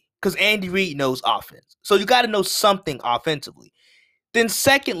offensively, because Andy Reid knows offense. So you got to know something offensively. Then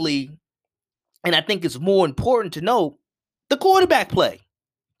secondly, and I think it's more important to know, the quarterback play.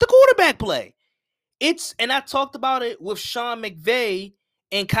 The quarterback play. And I talked about it with Sean McVay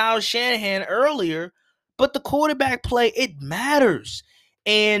and Kyle Shanahan earlier, but the quarterback play, it matters.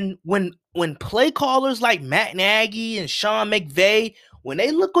 And when play callers like Matt Nagy and Sean McVay, when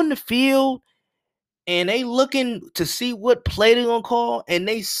they look on the field and they looking to see what play they're gonna call, and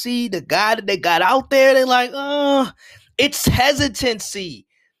they see the guy that they got out there, they're like, it's hesitancy.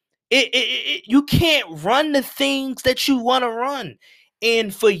 You can't run the things that you want to run.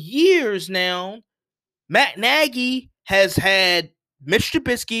 And for years now, Matt Nagy has had Mitch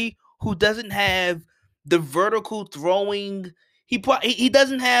Trubisky, who doesn't have the vertical throwing. He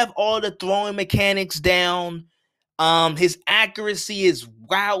doesn't have all the throwing mechanics down. His accuracy is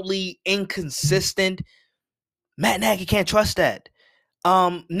wildly inconsistent. Matt Nagy can't trust that.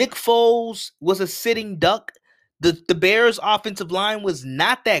 Nick Foles was a sitting duck. The Bears' offensive line was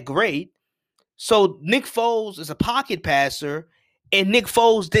not that great. So Nick Foles is a pocket passer, and Nick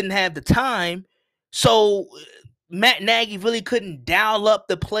Foles didn't have the time. So Matt Nagy really couldn't dial up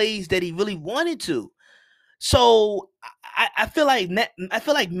the plays that he really wanted to. So I feel like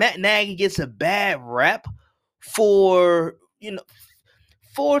Matt Nagy gets a bad rep for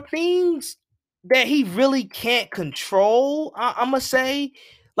for things that he really can't control. I'm gonna say,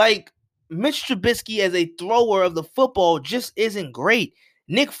 like, Mitch Trubisky as a thrower of the football just isn't great.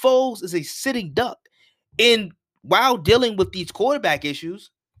 Nick Foles is a sitting duck, and while dealing with these quarterback issues,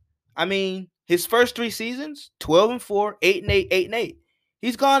 I mean, his first 3 seasons, 12-4, 8-8, 8-8.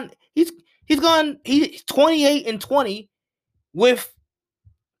 He's gone. He's 28-20 with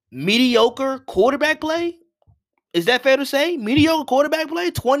mediocre quarterback play. Is that fair to say? Mediocre quarterback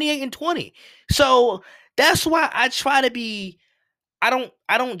play, 28-20. So that's why I try to be. I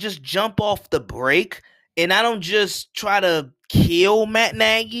don't just jump off the break, and I don't just try to kill Matt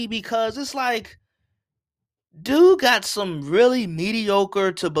Nagy, because it's like, dude got some really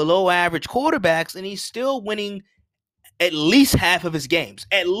mediocre to below average quarterbacks, and he's still winning at least half of his games.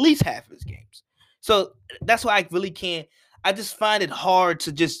 At least half of his games. So that's why I really can't. I just find it hard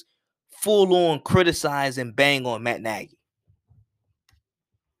to just full on criticize and bang on Matt Nagy.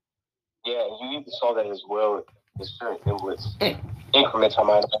 Yeah, you even saw that as well. It was increments I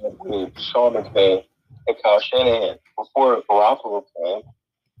might have with Sean McVay and Kyle Shanahan. Before Garoppolo came,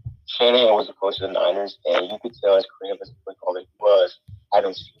 Shanahan was the coach of the Niners, and you could tell as creative as the play caller he was,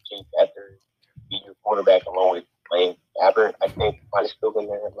 having CJ Beathard be your quarterback along with Blaine Gabbert, I think might have still been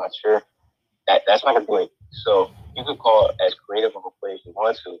there. I'm not sure. That's not going to do it. So you could call as creative of a play as you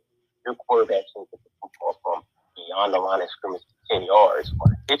want to. Your quarterback can get the football from beyond the line of scrimmage to 10 yards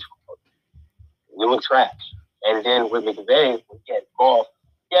on a pitch. You look trash. And then with McVay, we had Goff.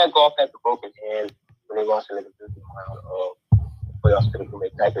 Yeah, Goff had the broken hand when they lost in the division round of playoffs to the Green Bay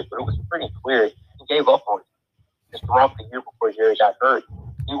Packers, but it was pretty clear he gave up on it. Just throughout the year before Jerry got hurt,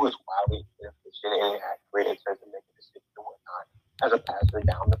 he was wildly inefficient and had great in terms of making decisions and whatnot as a passer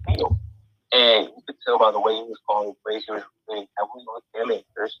down the field. And you could tell by the way he was calling plays, he was really heavily on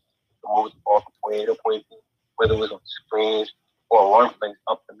playmakers to move the ball from point A to point B, whether it was on screens or run plays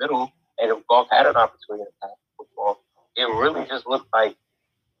up the middle. And if Goff had an opportunity to pass the football, it really just looked like,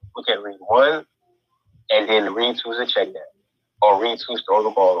 look at read one, and then read two's a check down, or read two's throw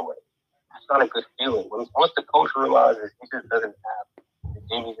the ball away. That's not a good feeling. Once the coach realizes he just doesn't have the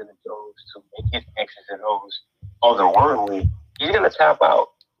Jimmys and the Joes to make his X's and O's otherworldly, he's going to tap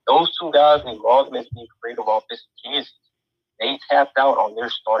out. Those two guys we logged as being creative offensive geniuses, they tapped out on their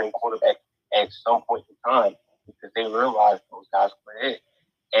starting quarterback at some point in time because they realized those guys were in.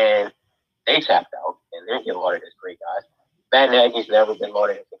 And they tapped out, and they're getting lauded as great guys. Matt Nagy's never been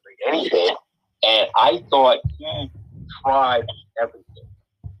lauded as a great anything, and I thought he tried everything,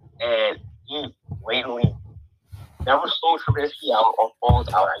 and he blatantly never sold Trubisky out or falls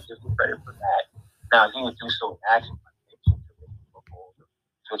out. I give him credit for that. Now, he would do so in action,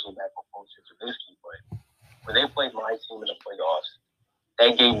 switching back and forth to Trubisky, but when they played my team in the playoffs,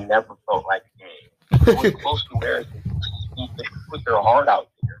 that game never felt like a game. It was close to embarrassing. They put their heart out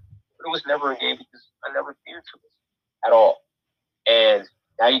there. But it was never a game because I never feared Trubisky at all. And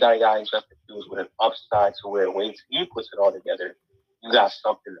now you got a guy in Justin Fields with an upside to where when he puts it all together, you got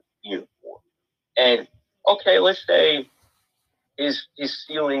something to fear for. And, okay, let's say his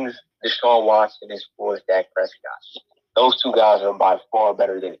ceilings, Deshaun Watson, his floor is Dak Prescott. Those two guys are by far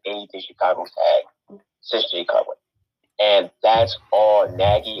better than anything Chicago's had since Jay Cutler. And that's all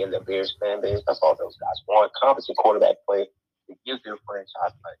Nagy and the Bears fan base. That's all those guys want. Competent quarterback play to give their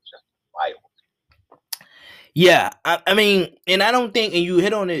franchise just viable. Yeah, I mean, and I don't think, and you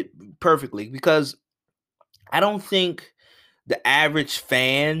hit on it perfectly, because I don't think the average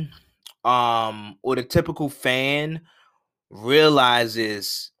fan, or the typical fan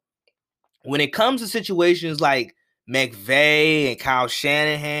realizes when it comes to situations like McVay and Kyle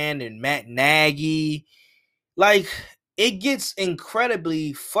Shanahan and Matt Nagy. Like, it gets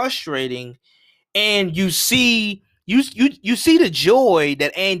incredibly frustrating, and you see the joy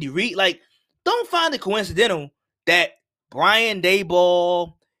that Andy Reid, like, don't find it coincidental that Brian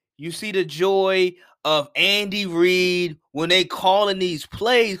Daboll, you see the joy of Andy Reid when they calling these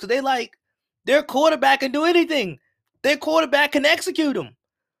plays, because they like, their quarterback can do anything. Their quarterback can execute them.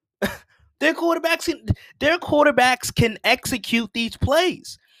 Their quarterbacks can execute these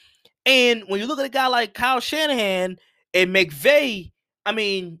plays. And when you look at a guy like Kyle Shanahan and McVay, I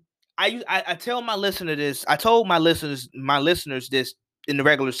mean, I tell my listener this. I told my listeners this in the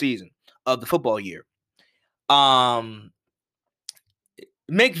regular season of the football year. Sean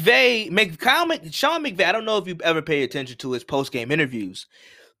McVay. I don't know if you've ever paid attention to his post game interviews,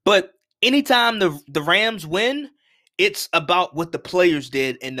 but anytime the Rams win, it's about what the players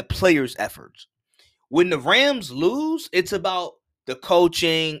did and the players' efforts. When the Rams lose, it's about the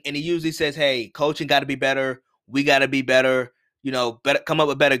coaching, and he usually says, "Hey, coaching got to be better. We got to be better. Better come up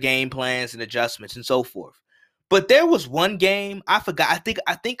with better game plans and adjustments and so forth." But there was one game I forgot.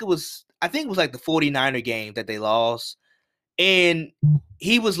 I think it was like the 49er game that they lost, and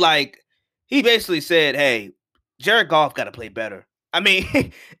he was like, he basically said, "Hey, Jared Goff got to play better." I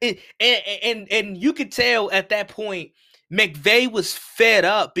mean, and you could tell at that point McVay was fed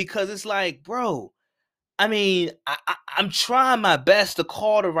up, because it's like, bro, I mean, I'm trying my best to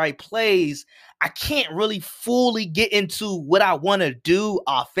call the right plays. I can't really fully get into what I want to do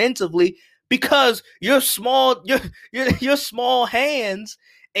offensively because you're small, you're small hands,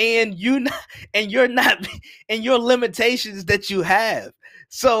 and you're not and your limitations that you have.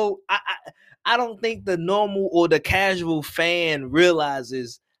 So I don't think the normal or the casual fan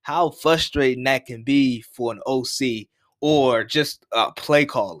realizes how frustrating that can be for an OC or just a play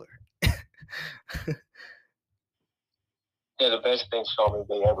caller. Yeah, the best thing Sean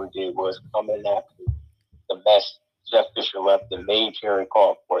McVay ever did was come in after the mess Jeff Fisher left and made Jared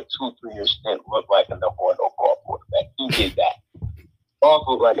Goff for a 2-3 year stint look like a number one overall quarterback. He did that. Goff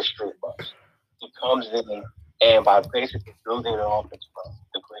looked like a street bus. He comes in, and by basically building an offense from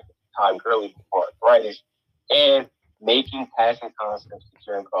the great time Gurley before arthritis and making passing concepts to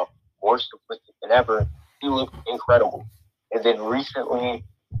Jared Goff more simplistic than ever, he looked incredible. And then recently,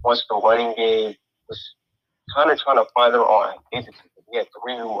 once the running game was kind of trying to find their own identity, we had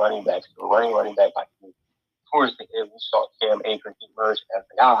 3 new running backs. The running back by towards the end, we saw Cam Akers emerge as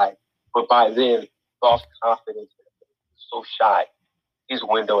the guy, but by then, Goff's confidence was so shot, his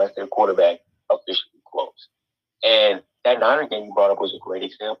window as their quarterback officially closed. And that Niner game you brought up was a great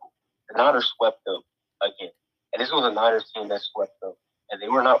example. The Niners swept them again. And this was a Niners team that swept them, and they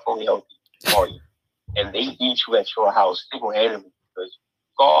were not fully healthy all year. And they beat you at your house single-handedly because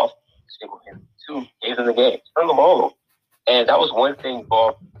Goff single-handedly, too, gave them the game, turned them all over. And that was one thing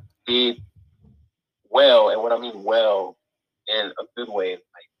Goff did well, and what I mean well in a good way,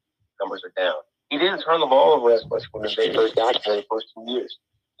 like numbers are down. He didn't turn the ball over as much when they first got there the first 2 years.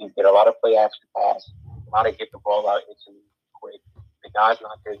 He did a lot of play action pass, a lot of get the ball out instantly quick. The guy's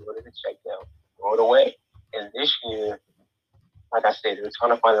not there, go to the check down, throw it away. And this year, like I said, they're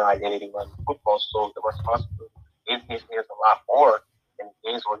trying to find their identity running football, so the responsibility in his hands a lot more than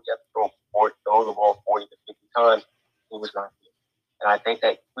games where he had to throw the ball 40 to 50 times. He was not there. And I think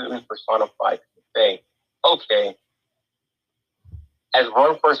that clearly personified say, okay, as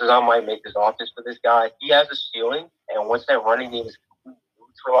run first as I might make this offense for this guy, he has a ceiling, and once that running game is completely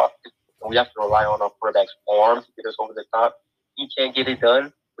neutral, and we have to rely on our quarterback's arm to get us over the top, he can't get it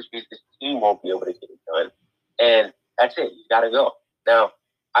done, which means this team won't be able to get it done. And that's it. He's got to go. Now,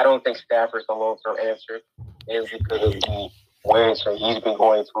 I don't think Stafford's a long-term answer, mainly because of the wear and tear he's been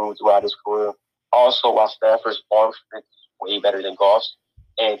going throughout his career. Also, while Stafford's arm strength is way better than Goff's,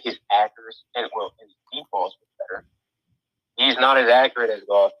 and his accuracy and his deep balls was better, he's not as accurate as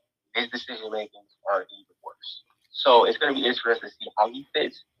Goff. His decision makings are even worse. So it's going to be interesting to see how he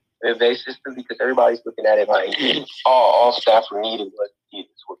fits in the system, because everybody's looking at it like all Stafford needed was to get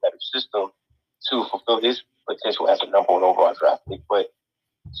into a better system to fulfill his potential as a number one overall draft pick. But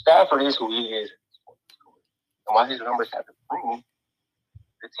Stafford is who he is, and while his numbers have improved,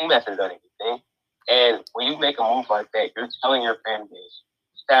 the team hasn't done anything. And when you make a move like that, you're telling your fan base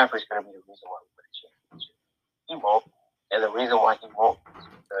Stafford's going to be the reason why we win a championship. He won't. And the reason why he won't is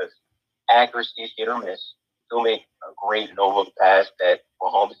because accuracy is hit or miss. He'll make a great no-look pass that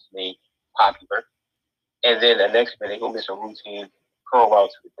Mahomes has made popular. And then the next minute, he'll miss a routine curl out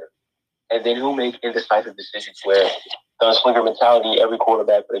to the dirt. And then he'll make indecisive decisions where gunslinger mentality, every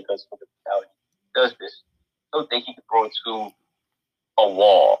quarterback with a gunslinger mentality does this. He'll think he can throw it to a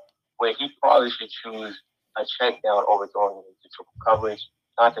wall, where he probably should choose a check down overthrowing it into triple coverage,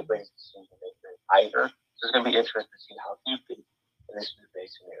 not the greatest decision maker either. So it's going to be interesting to see how he fits in this new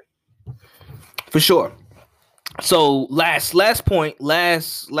base scenario. For sure. So last point,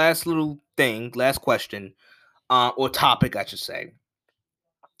 last little thing, last question, or topic, I should say.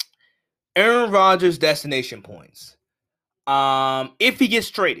 Aaron Rodgers' destination points. If he gets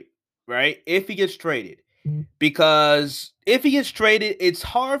traded, right? If he gets traded. Because if he gets traded, it's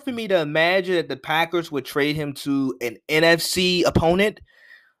hard for me to imagine that the Packers would trade him to an NFC opponent.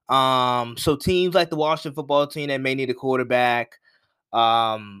 So teams like the Washington Football Team that may need a quarterback.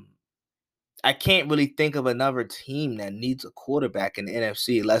 I can't really think of another team that needs a quarterback in the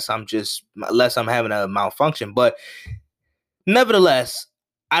NFC unless I'm having a malfunction. But nevertheless,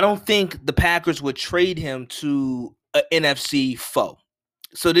 I don't think the Packers would trade him to an NFC foe.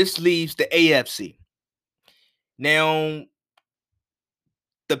 So this leaves the AFC. Now,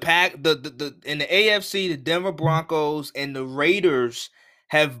 the in the AFC, the Denver Broncos and the Raiders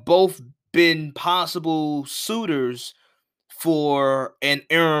have both been possible suitors for an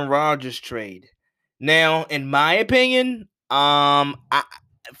Aaron Rodgers trade. Now, in my opinion,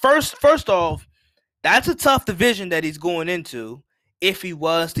 first off, that's a tough division that he's going into if he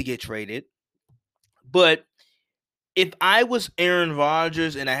was to get traded. But if I was Aaron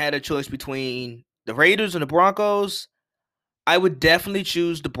Rodgers and I had a choice between the Raiders and the Broncos, I would definitely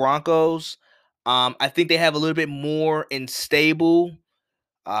choose the Broncos. I think they have a little bit more in stable.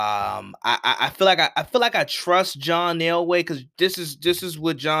 I feel like I trust John Elway because this is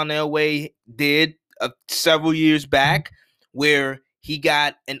what John Elway did several years back, where he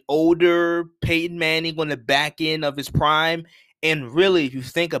got an older Peyton Manning on the back end of his prime. And really, if you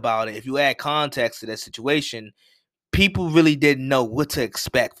think about it, if you add context to that situation, people really didn't know what to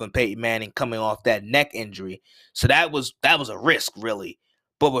expect from Peyton Manning coming off that neck injury. So that was a risk, really.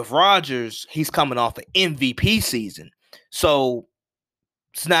 But with Rodgers, he's coming off an MVP season. So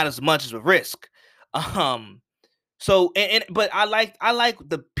it's not as much as a risk. But I like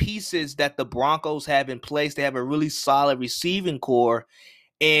the pieces that the Broncos have in place. They have a really solid receiving core.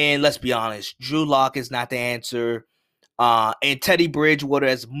 And let's be honest, Drew Lock is not the answer. And Teddy Bridgewater,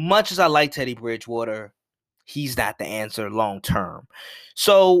 as much as I like Teddy Bridgewater, he's not the answer long term.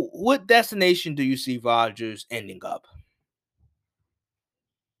 So, what destination do you see Rodgers ending up?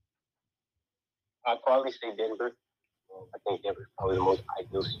 I'd probably say Denver. I think Denver is probably the most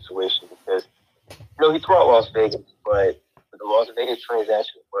ideal situation because, he threw out Las Vegas, but the Las Vegas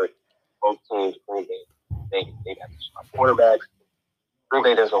transaction worked. Both teams, Green Bay, they got the quarterbacks. Green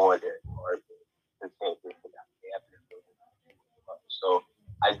Bay doesn't want their So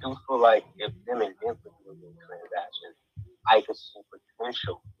I do feel like if them and Denver do a transaction, I could see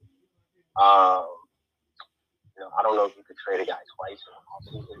potential. I don't know if you could trade a guy twice in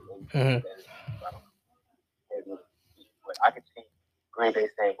the offseason. But I could see Green Bay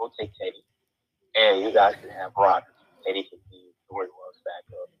saying, "We'll take Teddy, and you guys can have Rodgers. Teddy can be Jordan Love's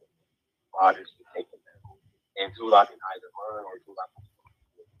backup. Rodgers can take him back, and Drew Lock can either learn or Drew Lock can."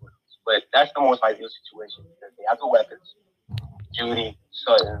 But that's the most ideal situation because they have the weapons: Judy,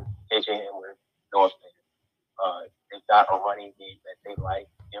 Sutton, KJ Hamler, North Van. They've got a running game that they like.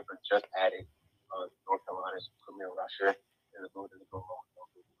 Denver just added North Carolina's premier rusher in the ability to go long.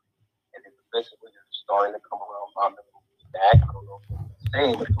 And then defensively, they're starting to come around. Back. I don't know if it's the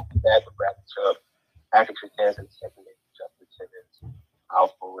same, but he'll be back with Bradley Chubb, Patrick Surtain in the second game, Justin Simmons,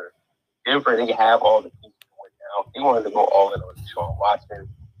 Al Fuller. Denver, they have all the pieces going now. They wanted to go all in on Deshaun Watson.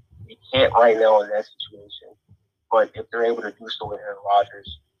 We can't right now in that situation. But if they're able to do so with Aaron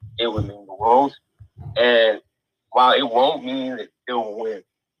Rodgers, it would mean the world. And while it won't mean that they'll win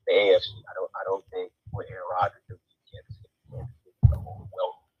the AFC, I don't think with Aaron Rodgers they'll be Kansas City,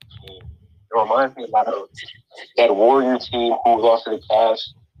 well team. It reminds me a lot of that Warrior team who lost to the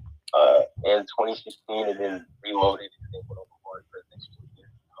Cavs in 2016 and then reloaded and then went overboard for the next 2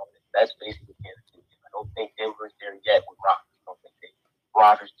 years. That's basically Kansas City. I don't think Denver's there yet with Rodgers. I don't think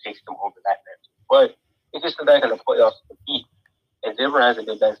Rodgers takes them over that match. But it's just the back in the playoffs to compete. And Denver hasn't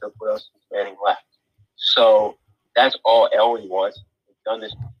been back to the playoffs since Manning left. So that's all Elway wants. He's done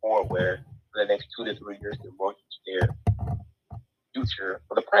this before where for the next 2 to 3 years they're mortgage their future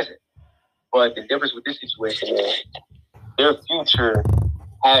for the present. But the difference with this situation is their future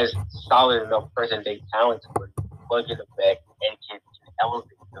has solid enough present-day talent to plug in the back and can elevate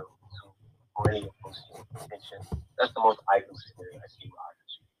them to perennial postseason contention. That's the most ideal scenario I see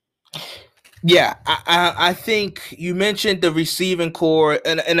Rodgers. Yeah, I think you mentioned the receiving core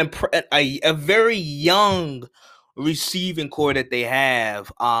and a very young receiving core that they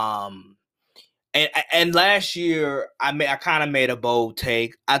have. And last year, I kind of made a bold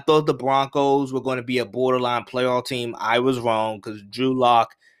take. I thought the Broncos were going to be a borderline playoff team. I was wrong because Drew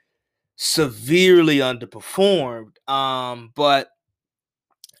Lock severely underperformed. But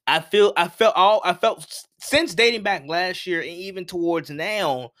I felt since dating back last year and even towards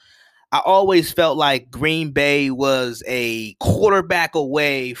now, I always felt like Green Bay was a quarterback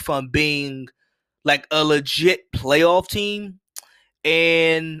away from being like a legit playoff team,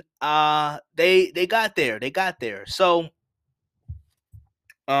 and they got there. They got there. So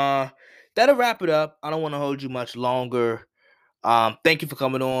that'll wrap it up. I don't want to hold you much longer. Thank you for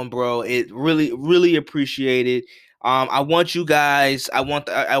coming on, bro. It really appreciate it. I want you guys, I want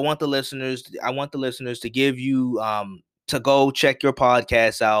the listeners, to give you to go check your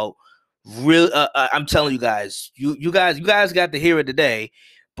podcast out. Really, I'm telling you guys, you guys got to hear it today,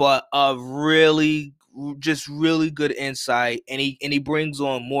 but really, just really good insight, and he brings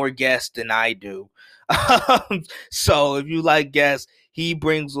on more guests than I do. So if you like guests, he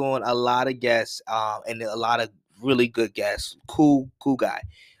brings on a lot of guests, and a lot of really good guest. Cool guy.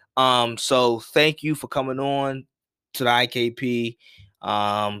 So thank you for coming on to the IKP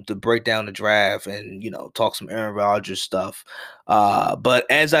to break down the draft and talk some Aaron Rodgers stuff. But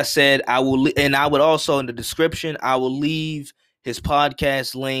as I said, I would also in the description I will leave his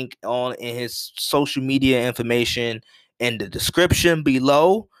podcast link on in his social media information in the description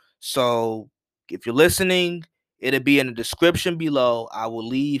below. So if you're listening, it'll be in the description below. I will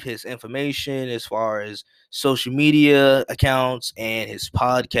leave his information as far as social media accounts and his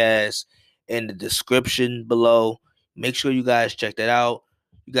podcast in the description below. Make sure you guys check that out.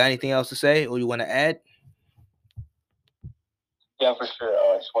 You got anything else to say or you want to add? Yeah, for sure.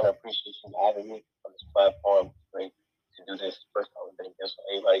 I just want to appreciate you having me on this platform. Great to do this. First time I've been a guest on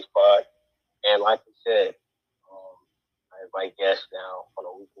anybody's pod. And like you said, I invite guests now on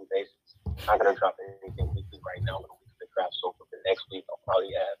a weekly basis. I'm not going to drop anything weekly right now. I'm going to wait for the draft. So for the next week, I'll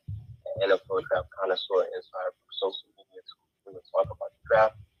probably have an NFL draft connoisseur insider from social media to talk about the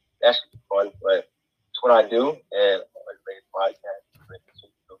draft. That should be fun. But it's what I do. And I'm going to make a podcast. I'm going to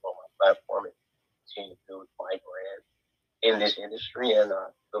continue to build on my platform and continue to build my brand in this industry, and I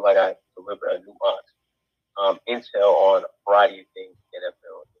feel like I delivered a new box intel on a variety of things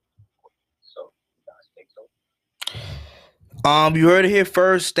NFL. So, guys, stay tuned. You heard it here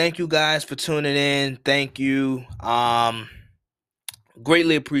first. Thank you guys for tuning in. Thank you.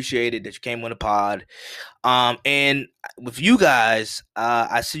 Greatly appreciated that you came on the pod. And with you guys,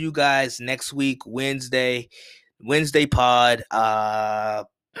 I see you guys next week, Wednesday pod.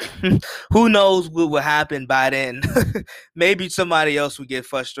 Who knows what will happen by then? Maybe somebody else will get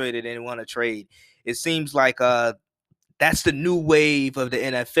frustrated and want to trade. It seems like that's the new wave of the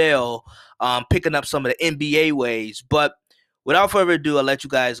NFL, picking up some of the NBA ways. But without further ado, I'll let you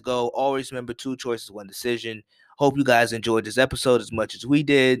guys go. Always remember 2 choices, 1 decision. Hope you guys enjoyed this episode as much as we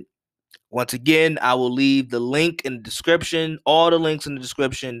did. Once again, I will leave the link in the description, all the links in the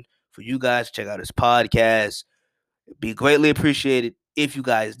description for you guys to check out his podcast. It'd be greatly appreciated if you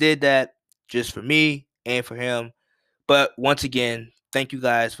guys did that, just for me and for him. But once again, thank you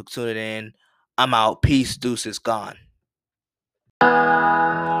guys for tuning in. I'm out. Peace. Deuces. Gone.